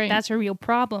is, and like that's a real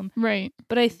problem. Right.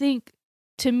 But I think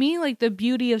to me, like the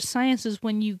beauty of science is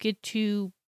when you get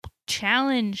to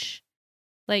challenge,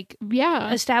 like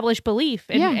established belief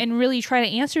and really try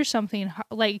to answer something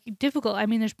like difficult. I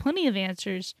mean, there's plenty of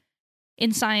answers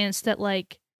in science that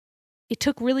like it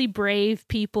took really brave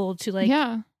people to like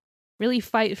really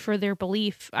fight for their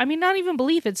belief. I mean, not even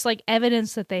belief, it's like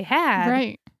evidence that they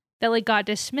had that like got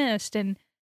dismissed. And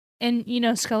you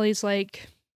know, Scully's like,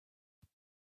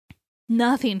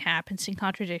 nothing happens in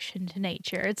contradiction to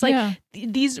nature. It's like Yeah.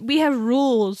 we have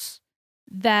rules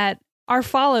that are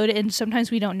followed, and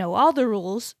sometimes we don't know all the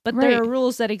rules, but there are Right.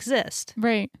 rules that exist.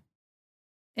 Right.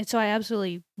 And so I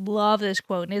absolutely love this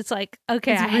quote. And it's like,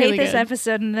 okay, It's I really hate this good.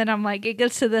 episode, and then I'm like, it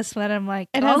gets to this one, I'm like,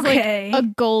 It has okay. like a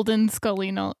golden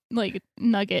Scully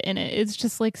nugget in it. It's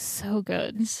just like so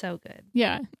good. It's so good.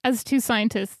 Yeah. As two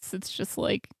scientists, it's just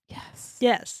like, yes.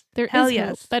 Yes. There is Hell hope.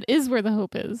 yes. That is where the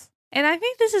hope is. And I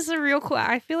think this is a real cool.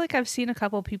 I feel like I've seen a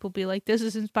couple people be like, this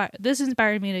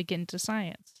inspired me to get into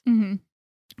science. Mm-hmm.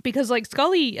 Because like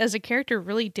Scully as a character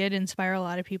really did inspire a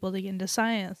lot of people to get into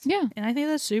science. Yeah. And I think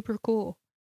that's super cool.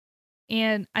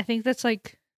 And I think that's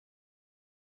like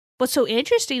what's so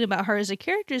interesting about her as a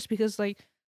character is because like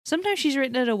sometimes she's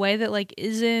written in a way that like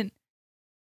isn't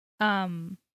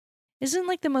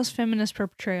like the most feminist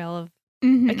portrayal of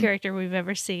Mm-hmm. a character we've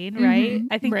ever seen, right? Mhm.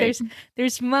 I think Right.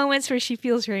 there's moments where she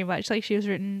feels very much like she was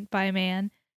written by a man.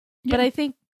 Yeah. But I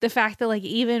think the fact that like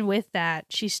even with that,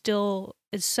 she still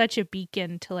is such a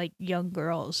beacon to like young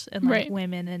girls and like Right.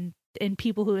 women and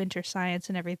people who enter science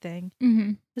and everything.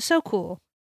 Mm-hmm. It's so cool.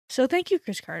 So thank you,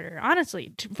 Chris Carter.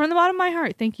 Honestly, from the bottom of my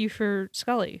heart, thank you for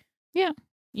Scully. Yeah.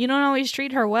 You don't always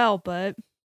treat her well, but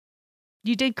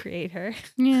you did create her.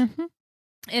 Yeah.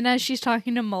 And as she's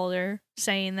talking to Mulder,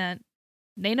 saying that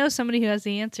they know somebody who has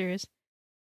the answers,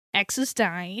 X is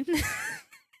dying.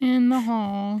 In the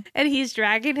hall And he's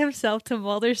dragging himself to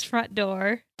Mulder's front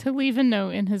door to leave a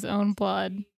note in his own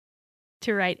blood.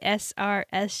 to write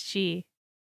SRSG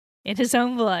in his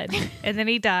own blood. And then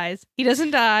he dies. He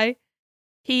doesn't die.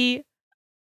 He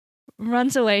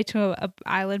runs away to a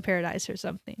island paradise or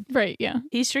something. Right. Yeah.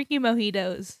 He's drinking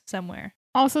mojitos somewhere.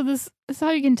 Also, this is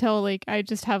how you can tell, like, I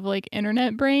just have, like,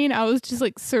 internet brain. I was just,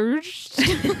 like, surged.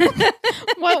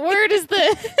 What word is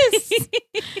this?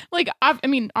 Like, I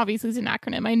mean, obviously it's an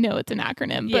acronym. I know it's an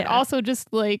acronym. But Yeah. also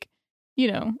just, like, you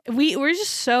know. We're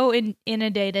just so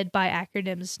inundated by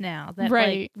acronyms now that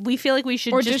Right. like, we feel like we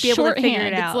should Or just just be able to figure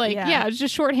shorthand. it out. It's like, yeah, it's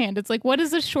just shorthand. It's like, what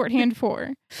is this shorthand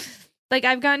for? Like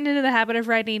I've gotten into the habit of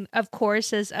writing, of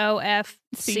course, as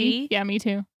OFC. Yeah, me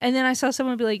too. And then I saw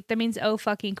someone be like, that means oh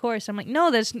fucking course. I'm like,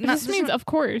 no, that's It not. just means, of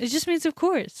course. It just means of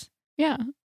course. Yeah.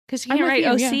 Because you I'm can't with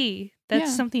write you, OC. That's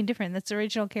Yeah. something different. That's the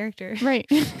original character. Right.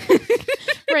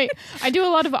 Right. I do a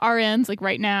lot of RNs, like,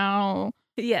 right now.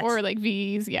 Yes. Or, like,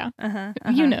 Vs. Yeah. uh-huh,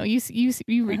 You know, you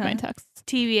read my Uh-huh. texts.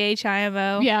 TBH,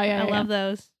 IMO. Yeah, yeah, I love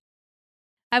those.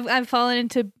 I've fallen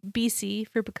into BC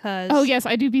for because. Oh yes,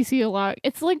 I do BC a lot.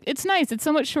 It's like it's nice. It's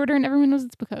so much shorter, and everyone knows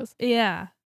it's because. Yeah.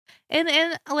 And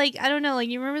like I don't know, like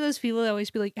you remember those people that always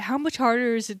be like, how much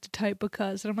harder is it to type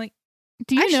because? And I'm like,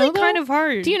 Do you actually know? Though? kind of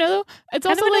hard. Do you know though? It's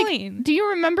Kind also of like. annoying. Do you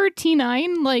remember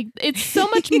T9? Like it's so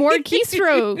much more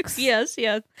keystrokes. Yes.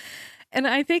 And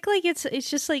I think like it's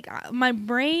just like my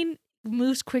brain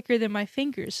moves quicker than my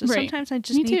fingers, so Right. sometimes I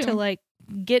just Me need too. to like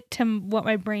get to what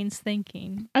my brain's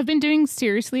thinking. I've been doing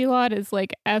seriously a lot. Is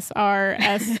like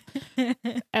SRS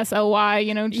SLY.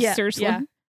 You know, just Yeah, seriously. yeah.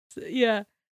 Yeah.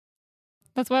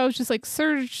 That's why I was just like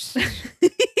Surge.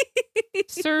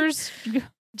 Surge.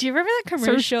 Do you remember that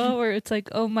commercial where it's like,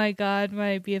 oh my god,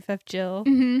 my BFF Jill?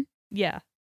 Mm-hmm. Yeah.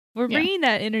 We're Yeah. bringing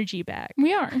that energy back.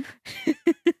 We are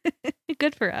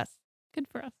Good for us. good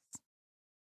for us.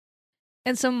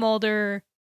 And so Mulder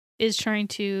is trying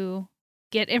to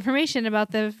get information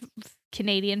about the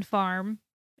Canadian farm,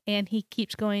 and he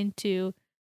keeps going to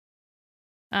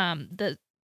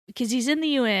because he's in the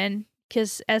UN,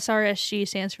 because SRSG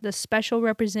stands for the Special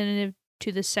Representative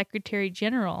to the Secretary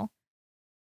General,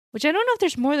 which I don't know if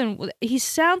there's more than. He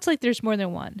sounds like there's more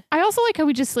than one. I also like how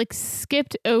we just like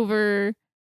skipped over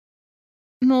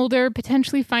Mulder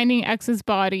potentially finding X's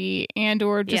body and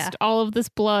or just Yeah. all of this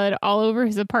blood all over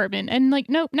his apartment. And like,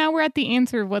 nope, now we're at the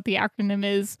answer of what the acronym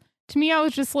is. To me, I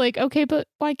was just like, okay, but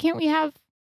why can't we have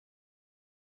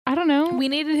I don't know. We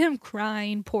needed him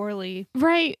crying poorly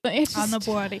Right. It's on the just-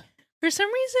 body. For some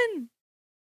reason,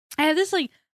 I had this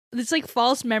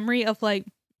false memory of like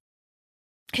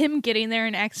him getting there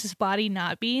and X's body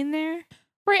not being there.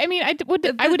 Right. I mean,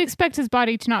 I would expect his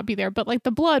body to not be there, but like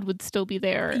the blood would still be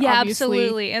there. Yeah, obviously.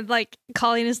 absolutely. And like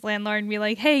calling his landlord and be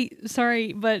like, "Hey,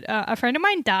 sorry, but a friend of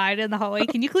mine died in the hallway.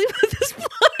 Can you clean up this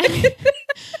blood?"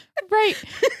 Right.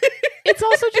 It's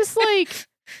also just like,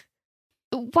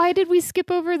 why did we skip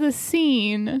over the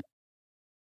scene?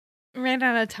 Ran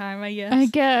out of time, I guess. I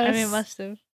guess. I mean, it must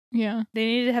have. Yeah. They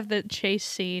needed to have the chase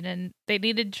scene, and they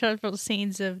needed several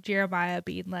scenes of Jeremiah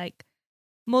being like,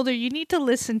 "Mulder, you need to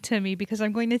listen to me because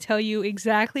I'm going to tell you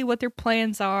exactly what their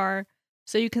plans are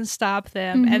so you can stop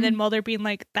them." Mhm. And then Mulder being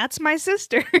like, "That's my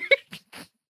sister."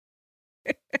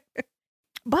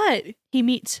 But he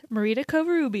meets Marita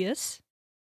Covarrubias,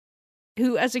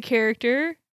 who as a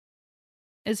character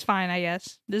is fine, I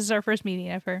guess. This is our first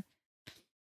meeting of her.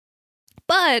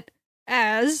 But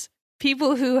as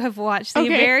people who have watched The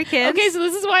Americans... Okay, so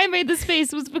this is why I made this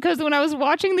face, was because when I was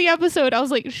watching the episode, I was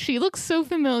like, she looks so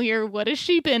familiar. What has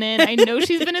she been in? I know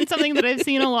she's been in something that I've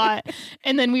seen a lot.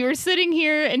 And then we were sitting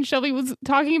here and Shelby was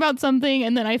talking about something,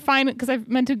 and then I because I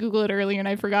meant to Google it earlier and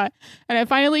I forgot. And I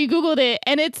finally Googled it,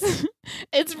 and it's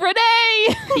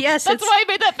Renee! Yes, That's why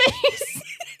I made that face.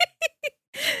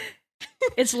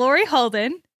 It's Laurie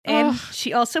Holden, and Ugh,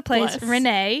 she also plays bless.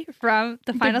 Renee from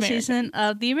the final Americans. season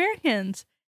of The Americans.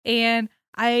 And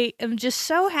I am just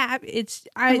so happy.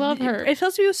 I love her. It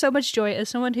fills me with so much joy as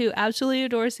someone who absolutely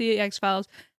adores The X-Files,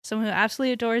 someone who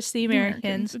absolutely adores The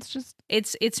Americans. It's just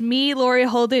It's me, Laurie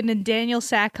Holden, and Daniel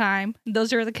Sackheim.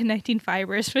 Those are the connecting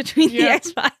fibers between The Yep.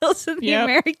 X-Files and The Yep.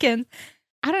 Americans.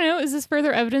 I don't know. Is this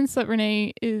further evidence that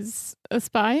Renee is a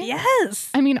spy?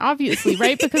 Yes. I mean, obviously,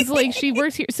 right? Because like she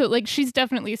works here, so like she's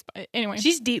definitely a spy. Anyway,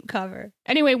 She's deep cover.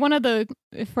 anyway, one of the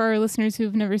for our listeners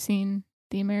who've never seen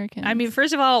The Americans. I mean,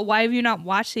 first of all, why have you not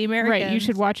watched The Americans? right? You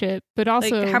should watch it. But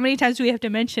also, Like, how many times do we have to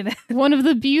mention it? one of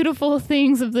the beautiful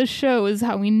things of this show is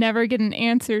how we never get an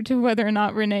answer to whether or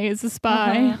not Renee is a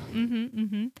spy,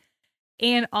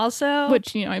 And also,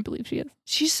 which I believe she is.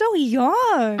 she's so young.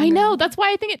 I know. That's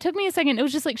why I think it took me a second. It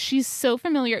was just like she's so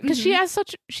familiar because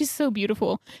Mhm. she's so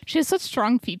beautiful. She has such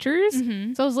strong features.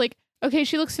 Mhm. So I was like, okay,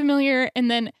 she looks familiar. And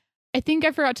then I think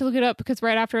I forgot to look it up because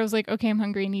right after I was like, okay, I'm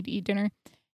hungry. I need to eat dinner.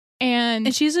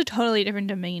 And she's a totally different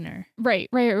demeanor. right.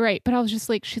 But I was just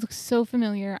like, she looks so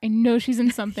familiar. I know she's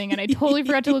in something. And I totally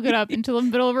forgot to look it up until the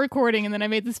middle of recording. And then I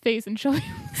made this face and Shelby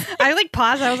I like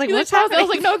paused. I was like, you, what's paused. happening? I was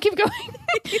like, no, keep going.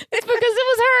 It's because it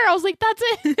was her. I was like, that's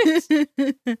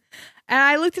it. And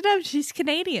I looked it up. She's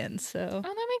Canadian, so Oh,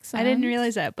 that makes sense. I didn't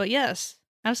realize that. But yes,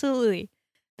 absolutely.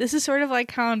 This is sort of like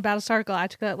how in Battlestar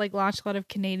Galactica like launched a lot of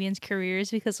Canadians'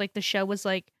 careers because like the show was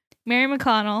like Mary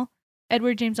McConnell,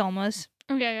 Edward James Olmos,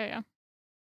 Oh, yeah.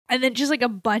 and then just like a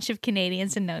bunch of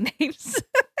Canadians and no names.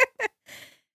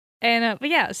 And but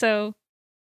yeah, so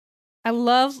I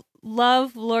love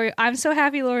Laurie. I'm so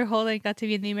happy Laurie Holden got to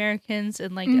be in The Americans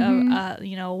and like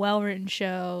a well-written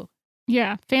show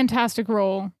Yeah. Fantastic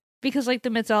role. because like the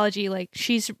mythology, like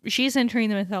she's entering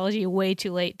the mythology way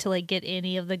too late to like get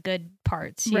any of the good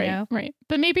parts, you know. Right.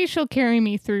 But maybe she'll carry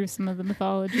me through some of the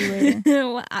mythology later.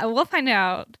 We'll find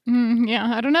out.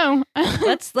 Yeah, I don't know.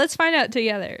 Let's find out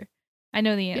together. I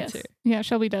know the answer. Yes. Yeah,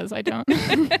 Shelby does. I don't.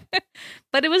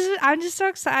 But I'm just so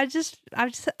excited.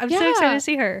 I'm so Yeah. excited to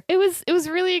see her. It was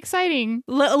really exciting.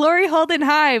 Laurie Holden,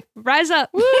 hi, rise up.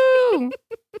 Woo!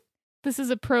 This is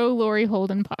a pro Laurie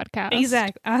Holden podcast.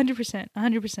 Exactly.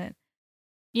 100%.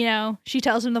 You know, she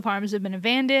tells him the farms have been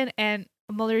abandoned and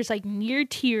Mulder's like near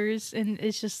tears and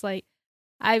it's just like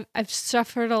I've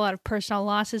suffered a lot of personal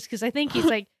losses because I think he's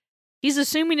like he's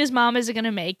assuming his mom isn't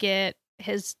gonna make it.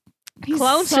 His He's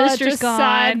clone such sister's a gone.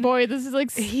 sad boy. This is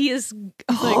like He is like-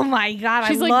 oh my god, I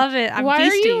she's like, love it. I'm why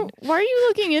feasting. are you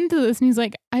looking into this? And he's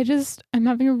like, I'm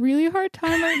having a really hard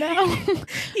time right now.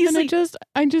 He's and like,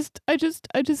 I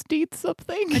just need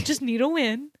something. I just need a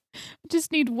win.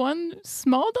 just need one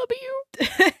small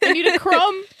W. I need a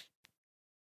crumb.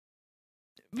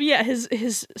 Yeah,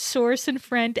 his source and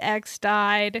friend X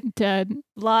died. Dead.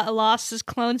 Lost his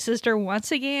clone sister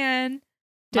once again.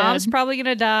 Dead. Mom's probably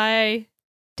gonna die.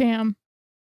 Damn.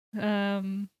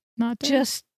 Not dead.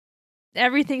 Just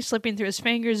everything slipping through his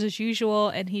fingers as usual,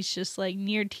 and he's just like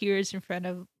near tears in front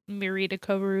of Marita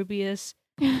Covarrubias.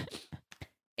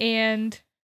 And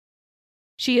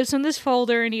she gives him this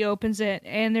folder, and he opens it,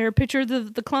 and there are pictures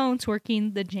of the clones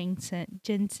working the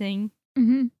ginseng.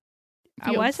 Mm-hmm.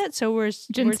 Why is that so worse?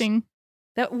 Ginseng.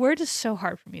 That word is so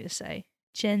hard for me to say.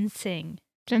 Ginseng.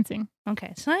 Okay,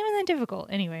 it's not even that difficult.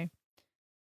 Anyway.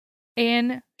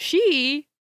 And she,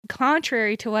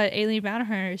 contrary to what Alien Bounty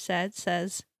Hunter said,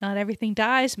 says, not everything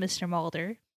dies, Mr.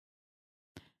 Mulder.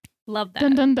 Love that.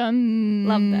 Dun dun dun.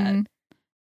 Love that.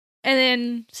 And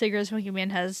then Cigarettes Smoking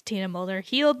Man has Tina Mulder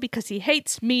healed because he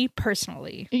hates me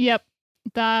personally. Yep.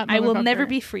 That I will never motherfucker.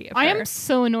 be free of her. I am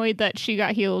so annoyed that she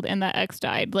got healed and that X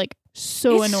died. Like,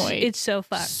 so annoyed. It's so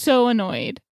fucked. So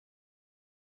annoyed.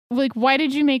 Like, why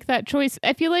did you make that choice?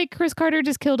 I feel like Chris Carter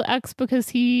just killed X because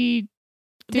he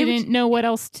didn't know what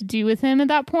else to do with him at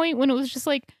that point, when it was just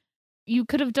like, you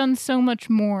could have done so much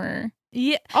more.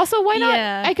 Yeah. Also, why not?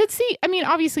 Yeah. I could see, I mean,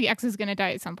 obviously X is going to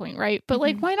die at some point, right? But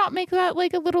like, Mhm. why not make that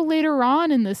like a little later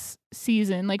on in this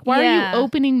season? Like, why Yeah. are you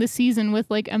opening the season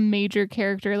with like a major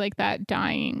character like that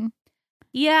dying?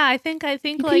 Yeah, I think You like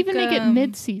could even make it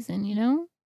mid-season, you know?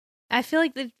 I feel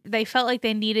like they felt like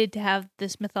they needed to have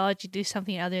this mythology do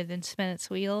something other than spin its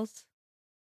wheels.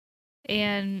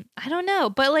 And I don't know,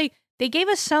 but like they gave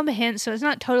us some hints, so it's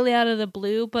not totally out of the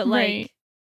blue, but like Right.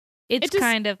 it's It just-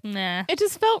 kind of nah. It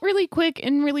just felt really quick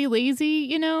and really lazy,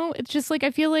 you know? It's just like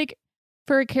I feel like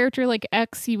for a character like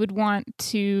X, you would want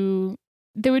to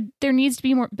there needs to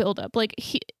be more build up. Like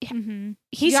he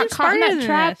Mm-hmm. got caught in that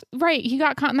trap. Right. He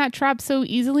got caught in that trap so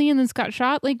easily and then got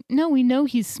shot. Like, no, we know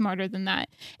he's smarter than that.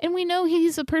 And we know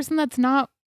he's a person that's not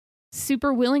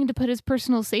super willing to put his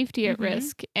personal safety at Mhm.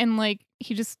 risk. And like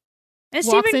he just And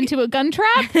walks Stephen- into a gun trap.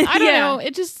 I don't Yeah. know.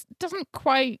 It just doesn't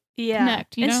quite yeah.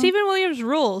 connect, you and know? Stephen Williams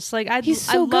rules. Like He's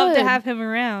I'd so love to good. have him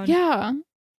around. Yeah.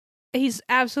 He's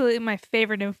absolutely my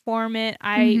favorite informant.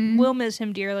 I Mhm. will miss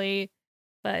him dearly,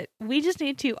 but we just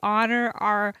need to honor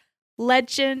our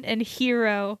legend and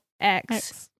hero X.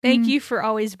 X. Thank Mhm. you for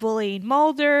always bullying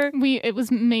Mulder, It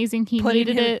was amazing. He Putting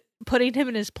needed him- it. putting him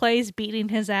in his place, beating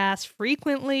his ass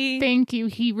frequently. Thank you.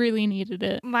 He really needed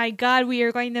it. My God, we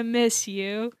are going to miss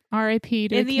you. R.I.P.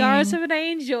 to In the arms King. of an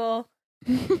angel,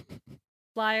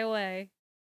 fly away.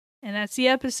 And that's the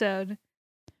episode.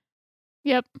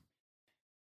 Yep.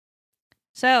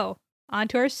 So, on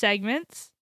to our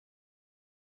segments.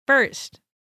 First,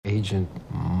 Agent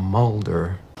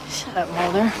Mulder. Shut up,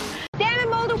 Mulder.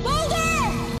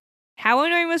 how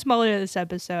annoying was Mulder this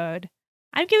episode?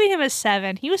 I'm giving him a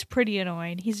 7. He was pretty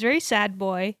annoying. He's a very sad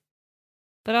boy,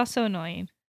 but also annoying.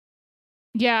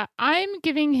 Yeah, I'm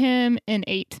giving him an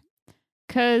 8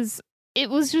 because it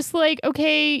was just like,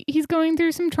 okay, he's going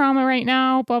through some trauma right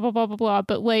now, blah, blah, blah, blah, blah.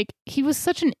 But like, he was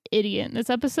such an idiot in this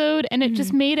episode and it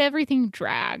just made everything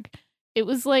drag. It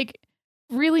was like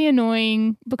really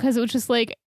annoying because it was just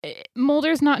like,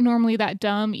 Mulder's not normally that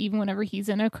dumb, even whenever he's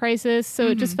in a crisis. So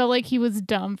it just felt like he was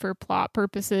dumb for plot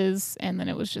purposes. And then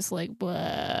it was just like,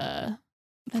 blah.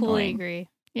 Fully Annoying. agree.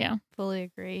 Yeah. Fully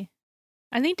agree.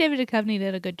 I think David Duchovny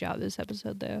did a good job this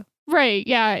episode, though. Right.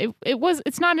 Yeah.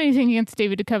 It's not anything against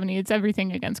David Duchovny. It's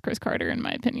everything against Chris Carter, in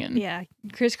my opinion. Yeah,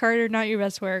 Chris Carter, not your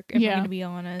best work, if Yeah. I'm going to be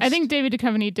honest. I think David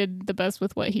Duchovny did the best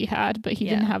with what he had, but he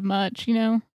didn't Yeah. have much, you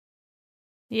know?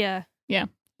 Yeah,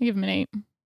 I give him an 8.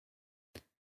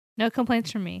 no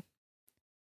complaints from me.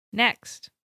 Next,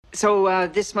 So,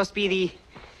 this must be the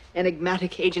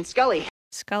enigmatic Agent Scully.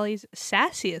 Scully's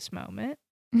sassiest moment.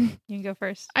 You can go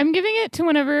first. I'm giving it to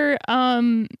whenever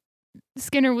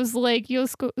Skinner was like, yo,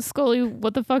 Scully,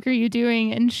 what the fuck are you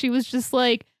doing? And she was just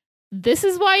like, this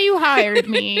is why you hired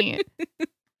me.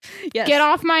 Yes. Get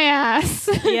off my ass.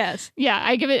 Yes. Yeah,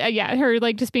 I give it, her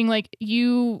like just being like,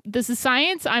 this is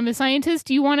science. I'm a scientist.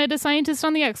 You wanted a scientist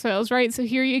on the X-Files, right? So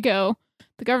here you go.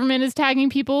 The government is tagging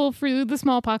people for the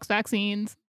smallpox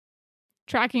vaccines,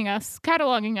 tracking us,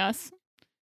 cataloging us.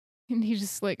 And he's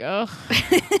just like, ugh,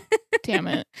 damn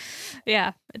it.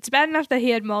 Yeah, it's bad enough that he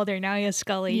had Mulder. Now he has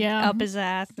Scully Yeah. up his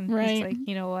ass, and he's Right. like,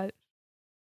 you know what?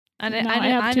 Now I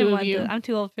have two didn't of want you. this. I'm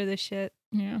too old for this shit.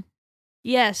 Yeah.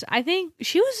 Yes, I think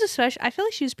she was I feel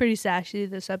like she was pretty sassy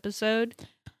this episode.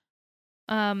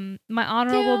 My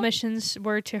honorable Yeah. missions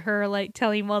were to her like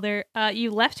telling Mulder,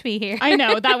 "You left me here." I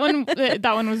know that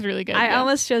one was really good. I yeah.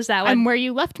 almost chose that I'm one, where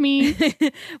you left me.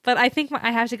 but I think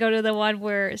I have to go to the one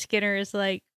where Skinner is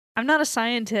like, "I'm not a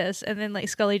scientist," and then like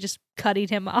Scully just cutting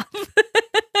him off.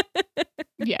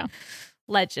 Yeah.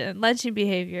 Legend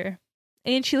behavior.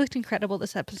 And she looked incredible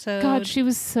this episode. God, she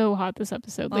was so hot this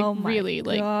episode. Like Oh my really,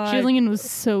 like God. Jillian was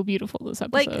so beautiful this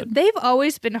like episode. they've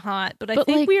always been hot, but I But,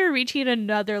 think like, we are reaching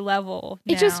another level.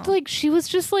 it just now. like she was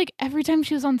just like every time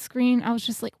she was on screen, I was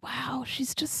just like, wow,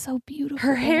 she's just so beautiful.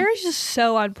 her hair is just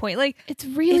so on point. Like it's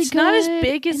really it's good. not as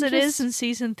big as and it is just- in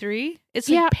season 3. It's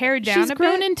Yeah, like pared down She's a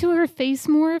grown bit. into her face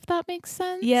more, if that makes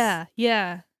sense. Yeah.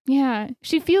 Yeah.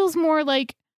 She feels more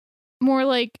like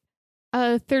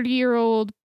a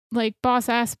 30-year-old like boss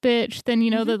ass bitch than,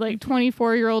 you know, the like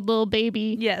 24-year-old little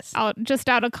baby Yes. just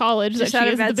out of college Just that out she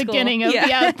of is at med the school. beginning of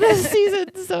Yeah. this season.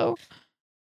 So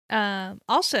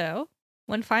Also,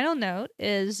 one final note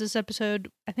is this episode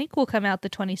I think will come out the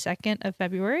 22nd of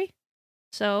February.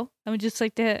 So I would just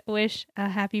like to wish a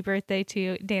happy birthday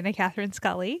to Dana Catherine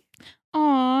Scully.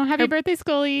 aw, happy Her- birthday,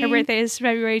 Scully. Her birthday is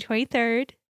February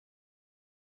 23rd.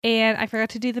 And I forgot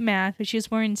to do the math, but she was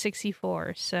born in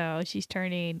 64. So she's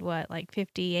turning, what, like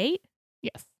 58?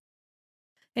 Yes.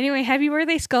 Anyway, happy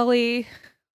birthday, Scully.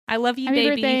 I love you,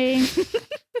 Happy baby.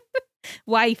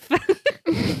 Wife.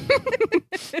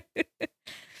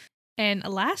 And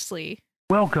lastly,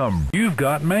 Welcome. You've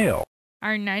got mail.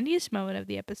 our 90th moment of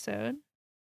the episode.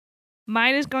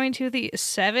 Mine is going to the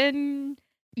 7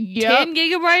 Yep. 10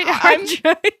 gigabyte hard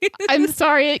drive. I'm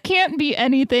sorry, it can't be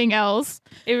anything else.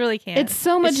 It really can't. It's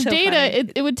so much so data.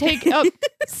 funny. It would take up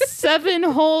 7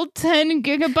 whole 10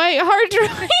 gigabyte hard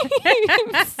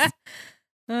drives.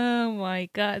 Oh my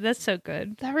god, that's so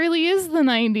good. That really is the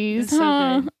 90s, That's so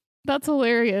huh? good. That's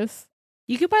hilarious.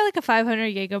 You could buy like a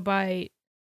 500 gigabyte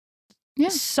Yeah.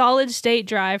 solid state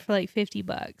drive for like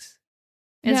 $50.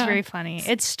 It's Yeah. very funny.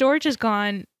 Its storage is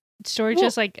gone. Storage Well-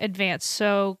 has like advanced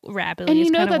so rapidly. And you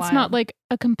It's know kinda that's not wild. like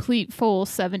a complete full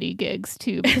 70 gigs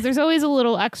too, because there's always a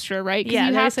little extra, right? 'Cause yeah,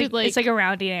 you have there's, to it's like a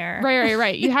rounding error.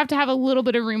 right. You have to have a little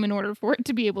bit of room in order for it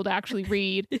to be able to actually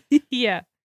read. Yeah,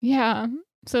 Yeah.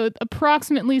 So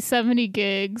approximately 70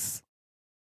 gigs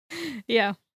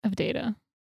yeah, of data.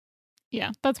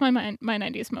 Yeah, that's my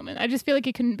 90s moment. I just feel like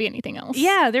it couldn't be anything else.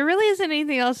 yeah. There really isn't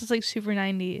anything else that's like super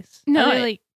 90s. No, Other, it-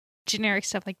 like generic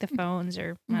stuff like the phones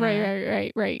or I don't know.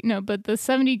 Right. No, but the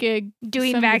 70 gig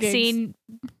Doing 70 gigs. vaccine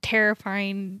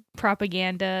terrifying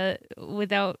propaganda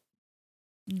without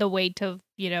the weight of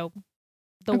the a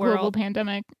global world.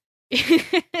 pandemic.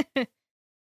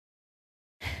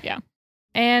 Yeah.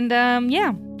 And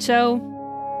so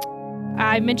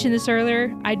I mentioned this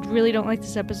earlier. I really don't like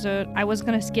this episode. I was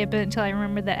gonna skip it until I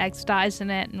remembered that X dies in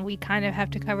it, and we kind of have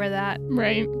to cover that.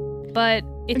 Right. But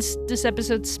this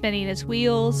episode's spinning its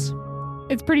wheels.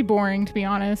 It's pretty boring, to be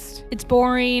honest. It's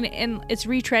boring and it's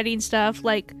retreading stuff.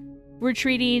 Like we're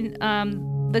treating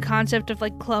the concept of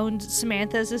like cloned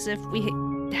Samanthas as if we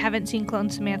haven't seen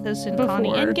cloned Samanthas in Connie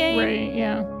Before. Endgame. Right,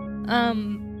 yeah.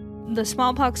 The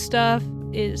smallpox stuff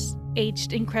is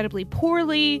aged incredibly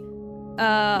poorly.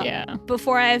 Yeah.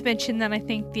 Before I have mentioned that I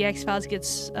think the X-Files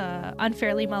gets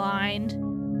unfairly maligned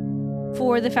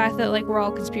for the fact that like we're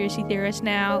all conspiracy theorists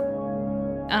now.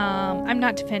 I'm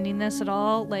not defending this at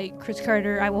all. Like Chris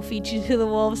Carter, I will feed you to the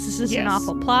wolves. This is an Yes.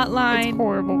 awful plot It's line.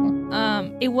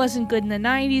 horrible. It wasn't good in the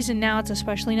 90s and now it's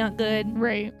especially not good.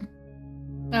 Right.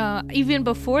 Even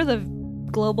before the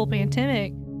global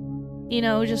pandemic,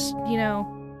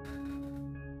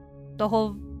 the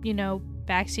whole,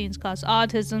 vaccines cause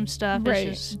autism stuff. Right.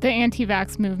 It's just, The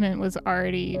anti-vax movement was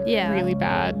already Yeah. really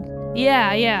bad.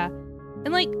 yeah.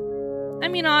 And like, I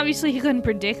mean, obviously he couldn't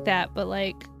predict that, but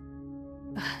like,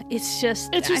 it's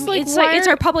just like, it's why it's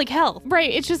are- our public health. Right.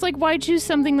 It's just like, why choose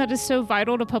something that is so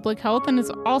vital to public health and is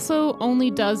also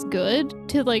only does good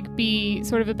to like be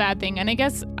sort of a bad thing? And I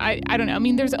guess, I don't know. I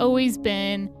mean, there's always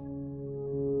been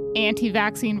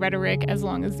anti-vaccine rhetoric as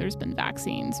long as there's been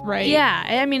vaccines, right? Yeah,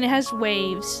 I mean, it has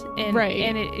waves, and Right.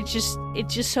 and it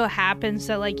just so happens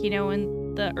that like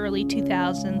in the early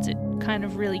 2000s, it kind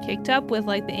of really kicked up with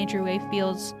like the Andrew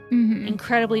Wayfield's Mm-hmm.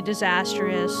 incredibly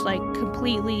disastrous, like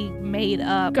completely made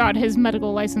up. Got his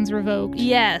medical license revoked.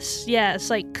 Yes,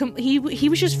 like he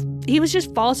was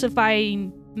just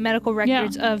falsifying medical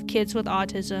records of kids with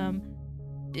autism.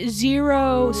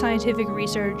 Zero scientific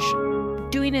research,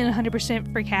 doing it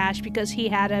 100% for cash because he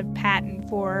had a patent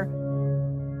for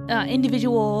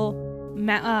individual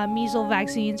measles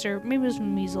vaccines, or maybe it was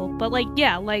measles, but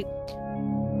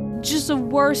just the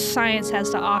worst science has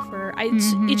to offer.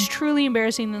 It's truly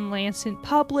embarrassing that The Lancet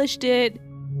published it.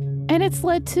 And it's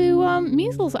led to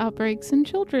measles outbreaks in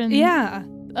children. Yeah.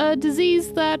 A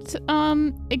disease that,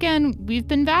 again, we've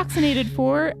been vaccinated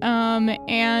for,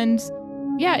 and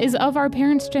is of our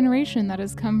parents' generation that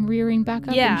has come rearing back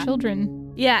up Yeah. in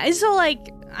children. Yeah, and so I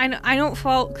don't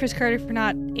fault Chris Carter for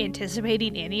not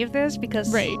anticipating any of this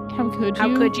because Right. How could you?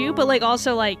 how could you? But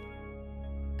also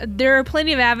there are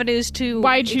plenty of avenues to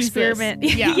Why choose experiment.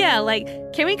 this? Yeah. Yeah,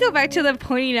 can we go back to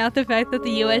pointing out the fact that the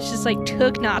U.S. just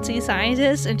took Nazi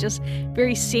scientists and just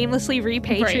very seamlessly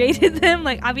repatriated them?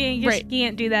 I mean, you just Right.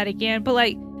 can't do that again. But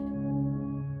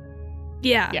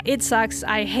yeah, it sucks.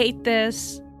 I hate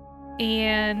this,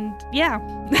 and yeah.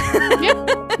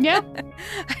 Yeah.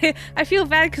 I feel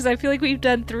bad because I feel like we've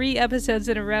done 3 episodes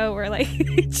in a row where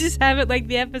just haven't liked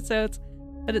the episodes,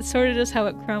 but it's sort of just how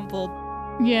it crumbled.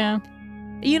 Yeah.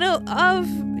 Of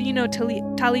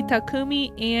Talita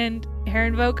Kumi and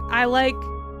Herrenvolk, I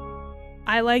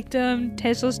liked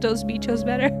Tesos dos Bichos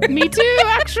better. Me too,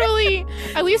 actually.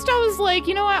 At least I was like,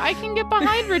 you know what? I can get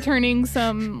behind returning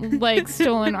some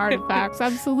stolen artifacts.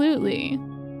 Absolutely.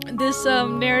 This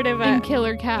narrative, And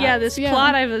killer cats. yeah, this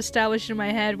plot I've established in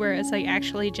my head where it's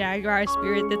actually Jaguar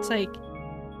spirit that's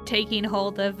taking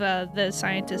hold of the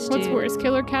scientist. What's dude. worse,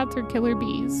 killer cats or killer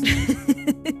bees?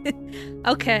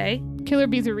 Okay. Killer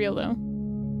bees are real though.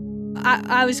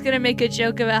 I was gonna make a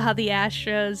joke about how the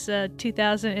Astros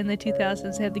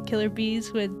 2000s had the killer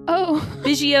bees with Oh.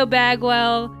 Biggio,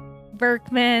 Bagwell,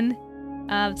 Berkman,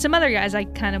 Some other guys I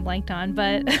kind of blanked on,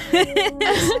 but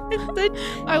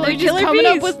I like just Killer coming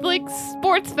up Bees. with like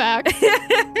sports facts.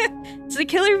 It's the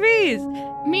Killer Bees.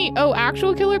 Me,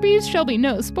 actual Killer Bees? Shelby,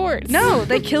 no, sports. No,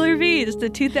 the Killer Bees, the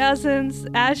 2000s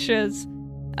Astros.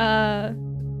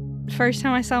 First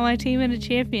time I saw my team in a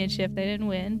championship. They didn't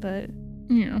win, but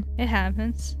Yeah. it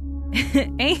happens.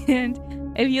 And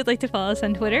if you'd like to follow us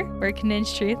on Twitter, we're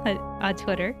Condensed Truth on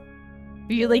Twitter.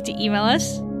 If you'd like to email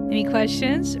us any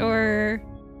questions or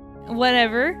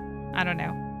whatever, I don't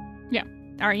know. Yeah.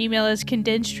 Our email is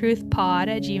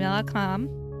condensedtruthpod@gmail.com.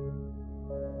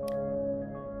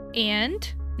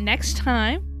 And next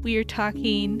time, we are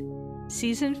talking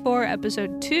Season 4,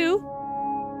 Episode 2,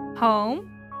 Home.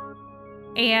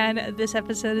 And this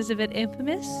episode is a bit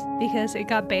infamous because it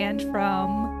got banned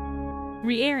from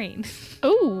re-airing.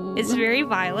 Oh. It's very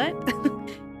violent.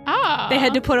 Ah. They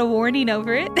had to put a warning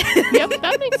over it. Yep,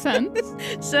 that makes sense.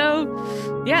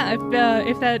 So, yeah,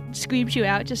 if that screams you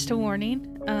out, just a warning.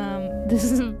 This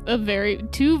is a very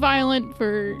too violent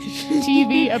for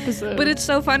TV episode. But it's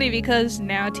so funny because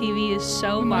now TV is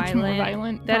so much more violent,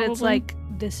 violent that it's probably. like,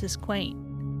 this is quaint.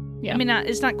 Yeah. I mean,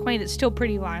 it's not quaint, it's still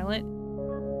pretty violent.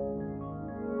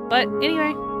 But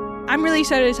anyway, I'm really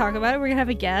excited to talk about it. We're going to have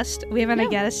a guest. We haven't had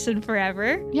a guest in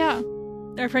forever. Yeah.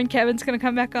 Our friend Kevin's going to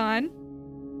come back on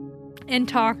and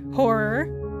talk horror.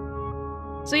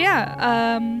 So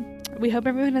yeah, we hope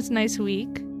everyone has a nice week.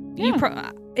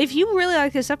 Yeah. If you really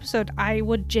like this episode, I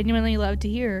would genuinely love to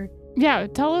hear. Yeah,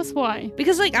 tell us why.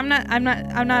 Because like I'm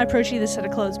not approaching this at a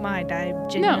closed mind. I'm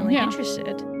genuinely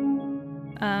interested.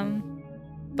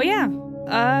 But yeah.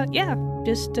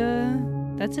 Just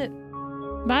that's it.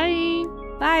 Bye.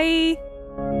 Bye.